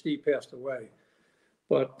after Steve passed away.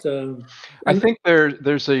 But I and think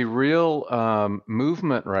there's a real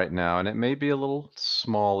movement right now, and it may be a little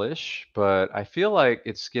smallish, but I feel like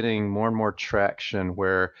it's getting more and more traction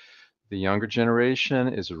where the younger generation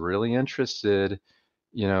is really interested,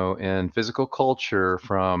 in physical culture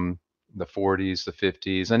from the 40s, the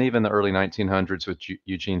 50s, and even the early 1900s with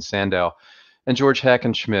Eugene Sandow and George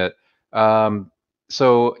Hackenschmidt. Um,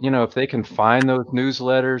 so, if they can find those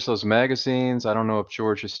newsletters, those magazines, I don't know if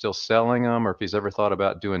George is still selling them or if he's ever thought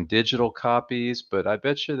about doing digital copies, but I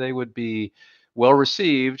bet you they would be well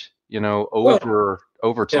received, well, over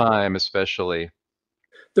yeah, time, especially.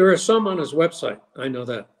 there are some on his website. I know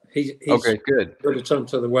that he's Okay, good. put some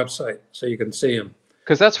to the website so you can see him.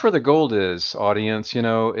 Because that's where the gold is, audience,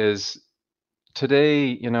 is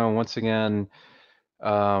today, once again,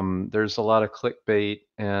 there's a lot of clickbait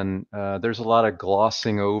and there's a lot of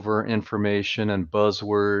glossing over information and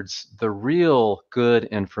buzzwords. The real good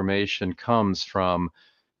information comes from,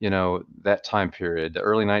 that time period, the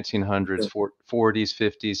early 1900s, 40s,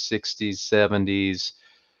 50s, 60s, 70s.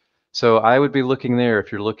 So I would be looking there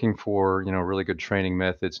if you're looking for, really good training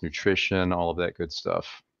methods, nutrition, all of that good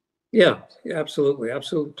stuff. Yeah, yeah, absolutely,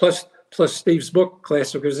 absolutely. Plus Steve's book,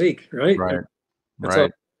 Classic Physique, right? Right, It's all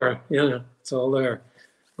right. there. Yeah, it's all there.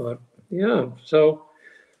 But yeah, so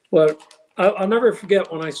but I'll never forget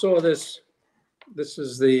when I saw this. This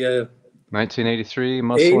is the 1983,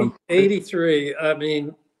 Muscle and 80, 83. I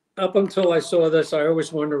mean, up until I saw this, I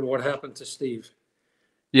always wondered what happened to Steve.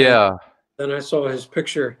 And yeah. then I saw his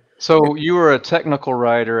picture. So you were a technical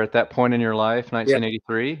writer at that point in your life, Yeah,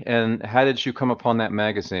 1983, and how did you come upon that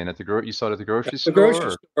magazine? You saw it at the grocery the grocery store?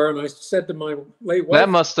 Or? store, and I said to my late That wife,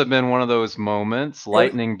 must have been one of those moments, oh,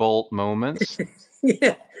 lightning bolt moments.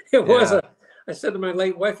 yeah, it was Yeah. a. I said to my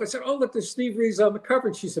late wife, I said, "Oh, look, there's Steve Reeves on the cover,"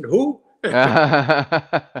 and she said, "Who?"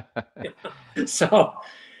 So,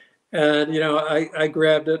 and I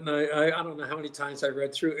grabbed it, and I don't know how many times I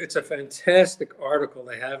read through. It's a fantastic article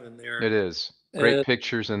they have in there, It is. Great and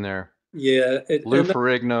pictures in there. yeah, Lou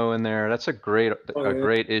Ferrigno in there. That's a great oh, a yeah,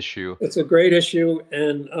 great issue. it's a great issue,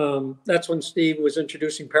 and that's when Steve was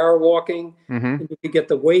introducing power walking, Mhm. and you could get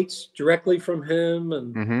the weights directly from him,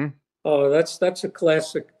 and Mhm. oh, that's a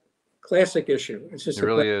classic issue. It's It just a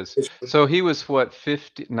really classic is. issue. So he was what,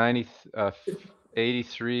 50, 90,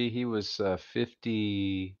 83, he was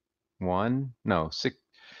 51? No, six.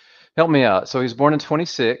 Help me out. So he was born in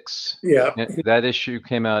 26. Yeah, That issue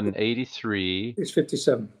came out in 83. he's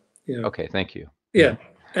 57. Yeah. Okay, thank you. Yeah,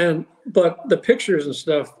 but the pictures and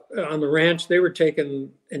stuff on the ranch, they were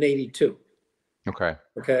taken in '82. Okay.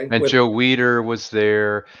 Okay, And with Joe Weider was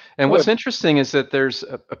there. And oh what's interesting is that there's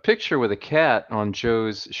a picture with a cat on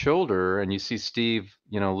Joe's shoulder, and you see Steve,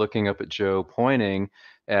 looking up at Joe, pointing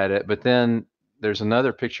at it. But then there's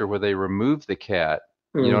another picture where they removed the cat.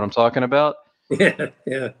 You know what I'm talking about? yeah,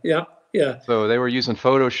 yeah, yeah, yeah. So they were using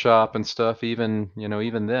Photoshop and stuff even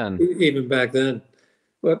then. Even back then,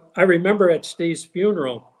 but I remember at Steve's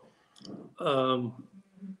funeral, um,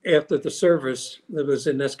 after the service that was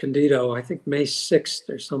in Escondido, I think May 6th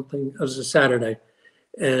or something. It was a Saturday,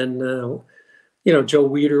 and Joe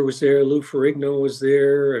Weider was there, Lou Ferrigno was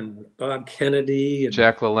there, and Bob Kennedy, and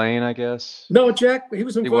Jack LaLanne, I guess. no, Jack, he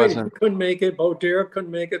was He invited. He wasn't. couldn't make it. Bo Derek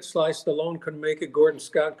couldn't make it. Sly Stallone couldn't make it. Gordon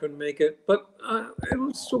Scott couldn't make it. But it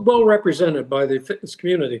was well represented by the fitness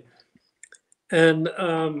community. And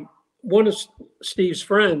one of Steve's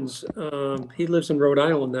friends, he lives in Rhode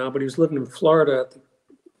Island now, but he was living in Florida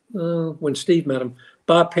when Steve met him,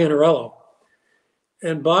 Bob Panarello.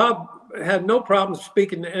 And Bob had no problem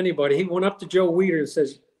speaking to anybody. He went up to Joe Weider and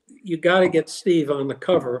says, "You got to get Steve on the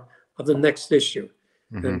cover of the next issue."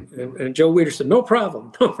 And Joe Weider said, "No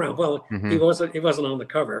problem, no problem." Well, he wasn't on the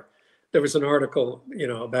cover. There was an article,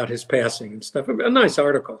 about his passing and stuff. A nice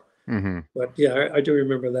article. But yeah, I do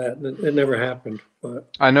remember that. And it never happened. But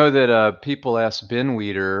I know that people asked Ben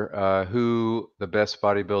Weider who the best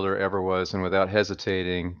bodybuilder ever was, and without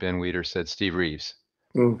hesitating, Ben Weider said Steve Reeves.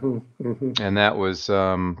 And that was,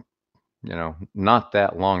 not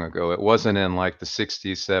that long ago. It wasn't in like the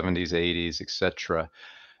 60s, 70s, 80s, etc.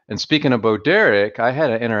 And speaking of Bo Derek, I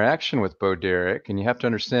had an interaction with Bo Derek, and you have to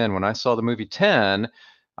understand when I saw the movie 10,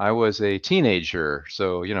 I was a teenager,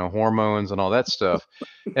 so hormones and all that stuff.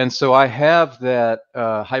 And so I have that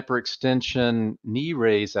hyperextension knee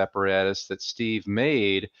raise apparatus that Steve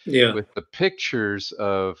made Yeah. with the pictures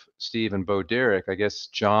of Steve and Bo Derek. I guess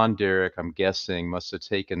John Derek, I'm guessing, must have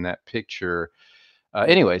taken that picture.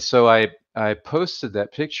 Anyway, so I posted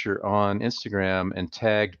that picture on Instagram and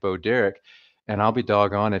tagged Bo Derek, and I'll be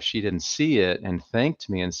doggone if she didn't see it and thanked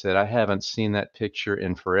me and said, I haven't seen that picture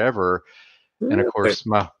in forever. And of Really? course,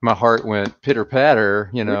 my heart went pitter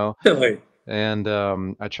patter, Really? and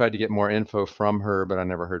I tried to get more info from her, but I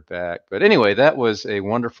never heard back. But anyway, that was a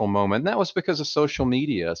wonderful moment. And that was because of social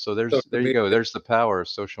media. So there you go. There's the power of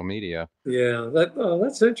social media. Yeah,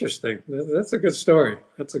 that's interesting. That's a good story.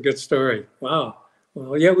 That's a good story. Wow.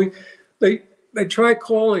 Well, yeah, they tried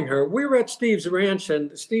calling her. We were at Steve's ranch,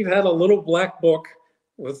 and Steve had a little black book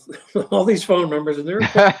with all these phone numbers, and there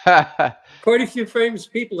were quite a few famous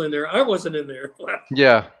people in there. I wasn't in there.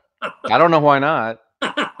 Yeah. I don't know why not.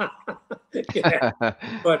 Yeah,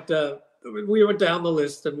 but we went down the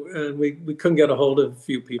list, and we couldn't get a hold of a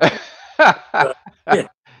few people. Yeah.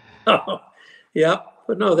 Yeah,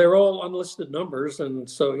 but no, they're all unlisted numbers, and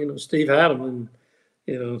so Steve had them, and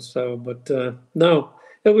but no,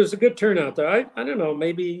 it was a good turnout there. I don't know,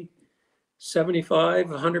 maybe 75,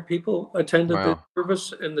 100 people attended the Wow.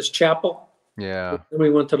 service in this chapel. Yeah. Then we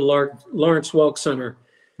went to the Lawrence Welk Center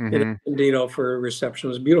in Hmm. Escondido for a reception.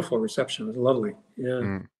 It was a beautiful reception. It was lovely. Yeah.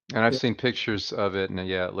 Mm. And I've Yeah. seen pictures of it, and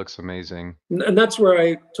yeah, it looks amazing. And that's where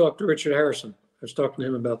I talked to Richard Harrison. I was talking to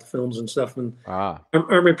him about the films and stuff, and Ah.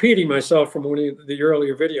 I'm repeating myself from one of the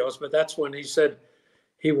earlier videos, but that's when he said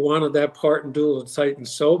he wanted that part in Duel of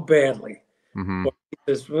Titans so badly. Hmm. But he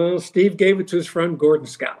says, well, Steve gave it to his friend Gordon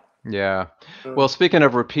Scott. Yeah. Well, speaking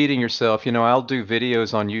of repeating yourself, I'll do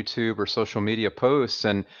videos on YouTube or social media posts,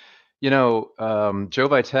 and Joe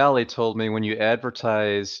Vitale told me when you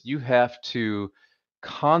advertise, you have to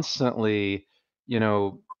constantly, you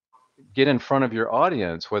know, get in front of your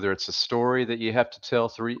audience, whether it's a story that you have to tell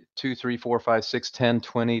 20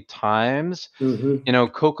 times. Mm-hmm.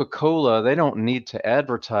 Coca-Cola, they don't need to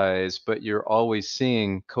advertise, but you're always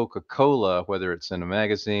seeing Coca-Cola, whether it's in a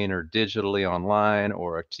magazine or digitally online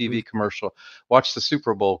or a TV commercial. Watch the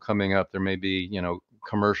Super Bowl coming up. There may be,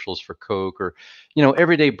 commercials for Coke or,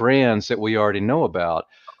 everyday brands that we already know about.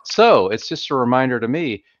 So it's just a reminder to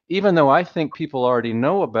me, even though I think people already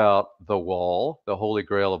know about the wall, the holy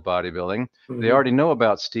grail of bodybuilding, they Mm-hmm. already know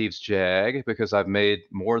about Steve's Jag because I've made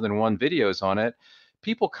more than one videos on it.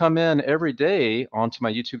 People come in every day onto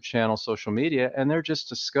my YouTube channel, social media, and they're just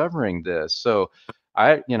discovering this. So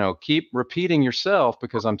keep repeating yourself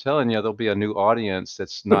because I'm telling you, there'll be a new audience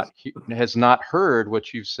that's has not heard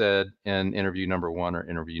what you've said in interview number 1 or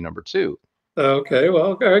interview number 2. Okay,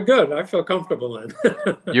 well, good. I feel comfortable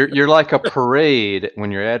then. You're like a parade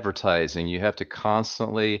when you're advertising. You have to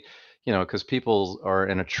constantly, because people are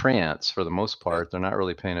in a trance for the most part. They're not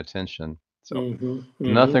really paying attention. So Mm-hmm.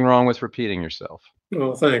 Mm-hmm. nothing wrong with repeating yourself.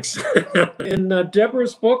 Oh, thanks. In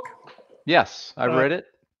Deborah's book, Yes, I've read it.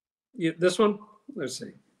 this one, let's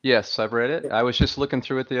see. Yes, I've read it. I was just looking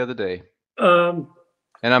through it the other day. Um,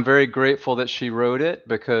 And I'm very grateful that she wrote it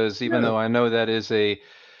because even Yeah. though I know that is a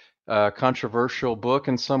controversial book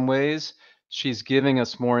in some ways, she's giving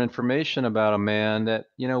us more information about a man that,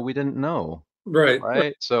 we didn't know. Right.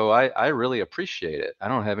 Right. So I really appreciate it. I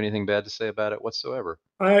don't have anything bad to say about it whatsoever.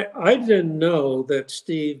 I didn't know that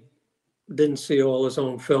Steve didn't see all his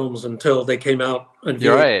own films until they came out on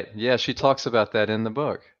You're VHS. right. Yeah, she talks about that in the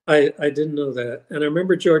book. I didn't know that. And I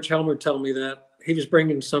remember George Helmer telling me that he was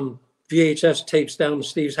bringing some VHS tapes down to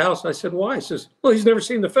Steve's house. I said, why? He says, well, he's never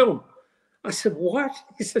seen the film. I said, what?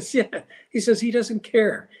 He says, yeah. He says, he doesn't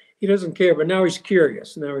care. He doesn't care. But now he's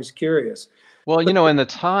curious. Well, in the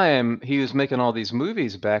time he was making all these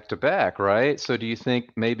movies back to back, right? So do you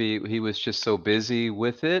think maybe he was just so busy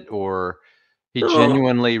with it or he Oh,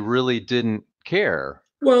 genuinely really didn't care?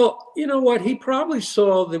 well, you know what? He probably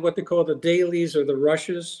saw what they call the dailies or the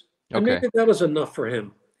rushes. And Okay. maybe that was enough for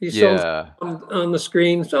him. He saw Yeah. on the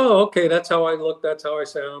screen. So, oh, okay, that's how I look. That's how I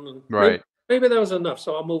sound. And Right. maybe that was enough.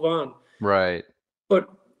 So I'll move on. Right. But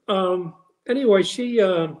anyway,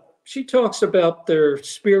 she talks about their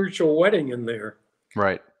spiritual wedding in there.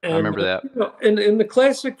 Right. And I remember that. in the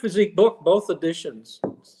classic physique book, both editions,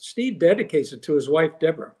 Steve dedicates it to his wife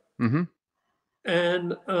Deborah. Mm-hmm.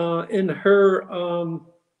 And in her,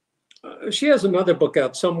 she has another book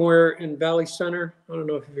out somewhere in Valley Center. I don't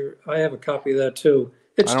know if I have a copy of that too.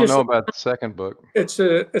 It's I don't know about the second book. It's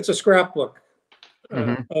a scrapbook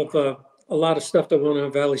Mm-hmm. of a lot of stuff that went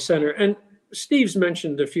on Valley Center. And Steve's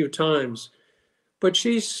mentioned a few times, but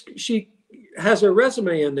she has a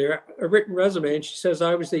resume in there, a written resume, and she says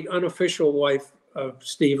I was the unofficial wife of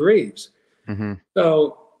Steve Reeves. Mm-hmm.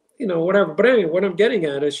 So, whatever. But anyway, what I'm getting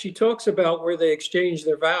at is she talks about where they exchanged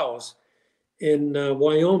their vows in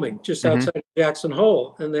Wyoming, just Mm-hmm. outside of Jackson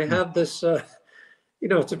Hole, and they have this.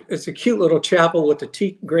 It's a cute little chapel with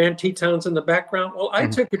the Grand Tetons in the background. Well, I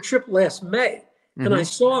took a trip last May, and I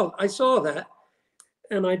saw that,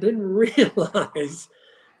 and I didn't realize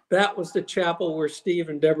that was the chapel where Steve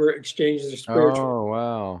and Deborah exchanged their spiritual. Oh,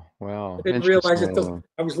 wow. Wow. I didn't realize it till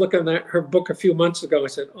I was looking at her book a few months ago. I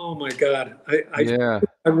said, "Oh my God!"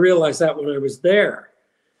 I realized that when I was there.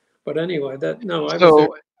 But anyway, I was there.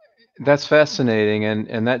 That's fascinating,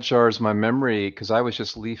 and that jars my memory because I was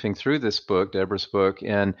just leafing through this book, Deborah's book,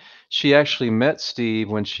 and she actually met Steve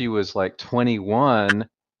when she was like 21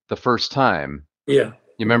 the first time. Yeah.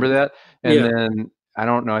 You remember that? And Yeah. then I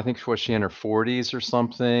don't know, I think was she in her 40s or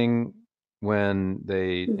something when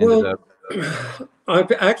they ended up. Well,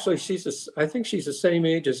 I think she's the same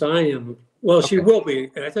age as I am. Well, she Okay. will be.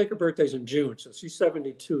 I think her birthday's in June, so she's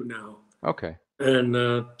 72 now. Okay.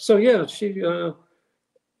 And so yeah, she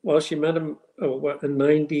met him in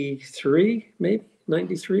 93, maybe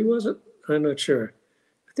 93 was it? I'm not sure.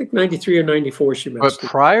 I think 93 or 94 she met But Steve.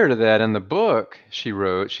 prior to that, in the book she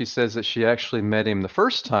wrote, she says that she actually met him the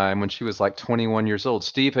first time when she was like 21 years old.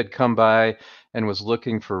 Steve had come by and was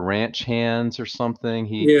looking for ranch hands or something.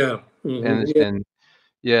 Yeah.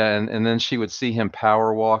 Yeah. And then she would see him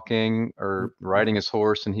power walking or riding his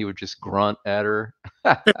horse, and he would just grunt at her.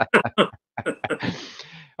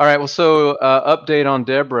 All right. Well, so update on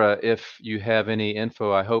Deborah, if you have any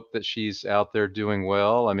info. I hope that she's out there doing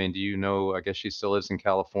well. I mean, do you know? I guess she still lives in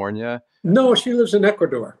California. No, she lives in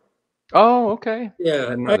Ecuador. Oh, okay. I Yeah,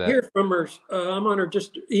 didn't know I that. hear from her. I'm on her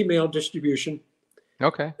just email distribution,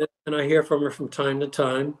 Okay. and I hear from her from time to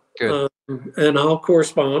time. Good. And I'll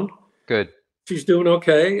correspond. Good. She's doing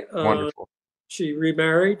okay. Wonderful. She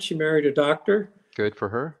remarried. She married a doctor. Good for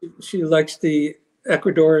her. She likes the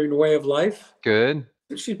Ecuadorian way of life. Good.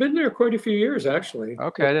 She's been there quite a few years, actually.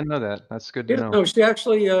 Okay, I didn't know that. That's good to know. No, she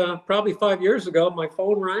actually probably 5 years ago, my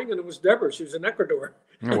phone rang and it was Deborah. She was in Ecuador.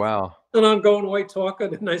 Oh, wow. And I'm going away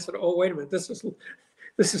talking, and I said, "Oh, wait a minute, this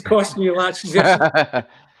is costing you a lot." She said,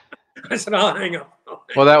 I said, "I'll hang up."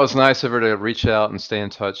 Well, that was nice of her to reach out and stay in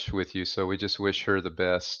touch with you. So we just wish her the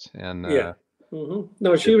best. And yeah,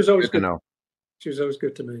 no, she was always good. To know. She was always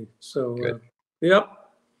good to me. So, Good. yep.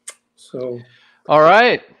 So, all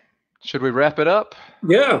right. Should we wrap it up?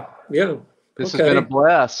 Yeah. This has been a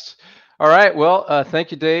blast. All right. Well, thank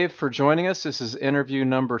you, Dave, for joining us. This is interview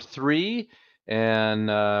number 3. And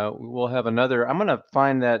we'll have another. I'm going to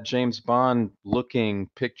find that James Bond looking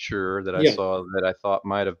picture that I saw that I thought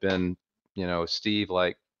might have been, Steve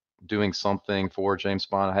like doing something for James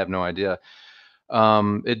Bond. I have no idea.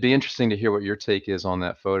 It'd be interesting to hear what your take is on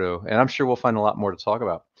that photo. And I'm sure we'll find a lot more to talk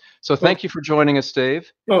about. So thank you for joining us,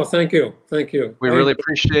 Dave. Oh, thank you. Thank you. We really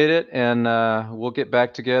appreciate it. And we'll get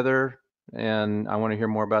back together. And I want to hear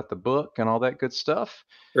more about the book and all that good stuff.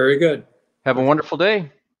 Very good. Have a wonderful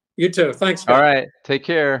day. You too. Thanks, guys. All right. Take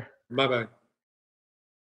care. Bye-bye.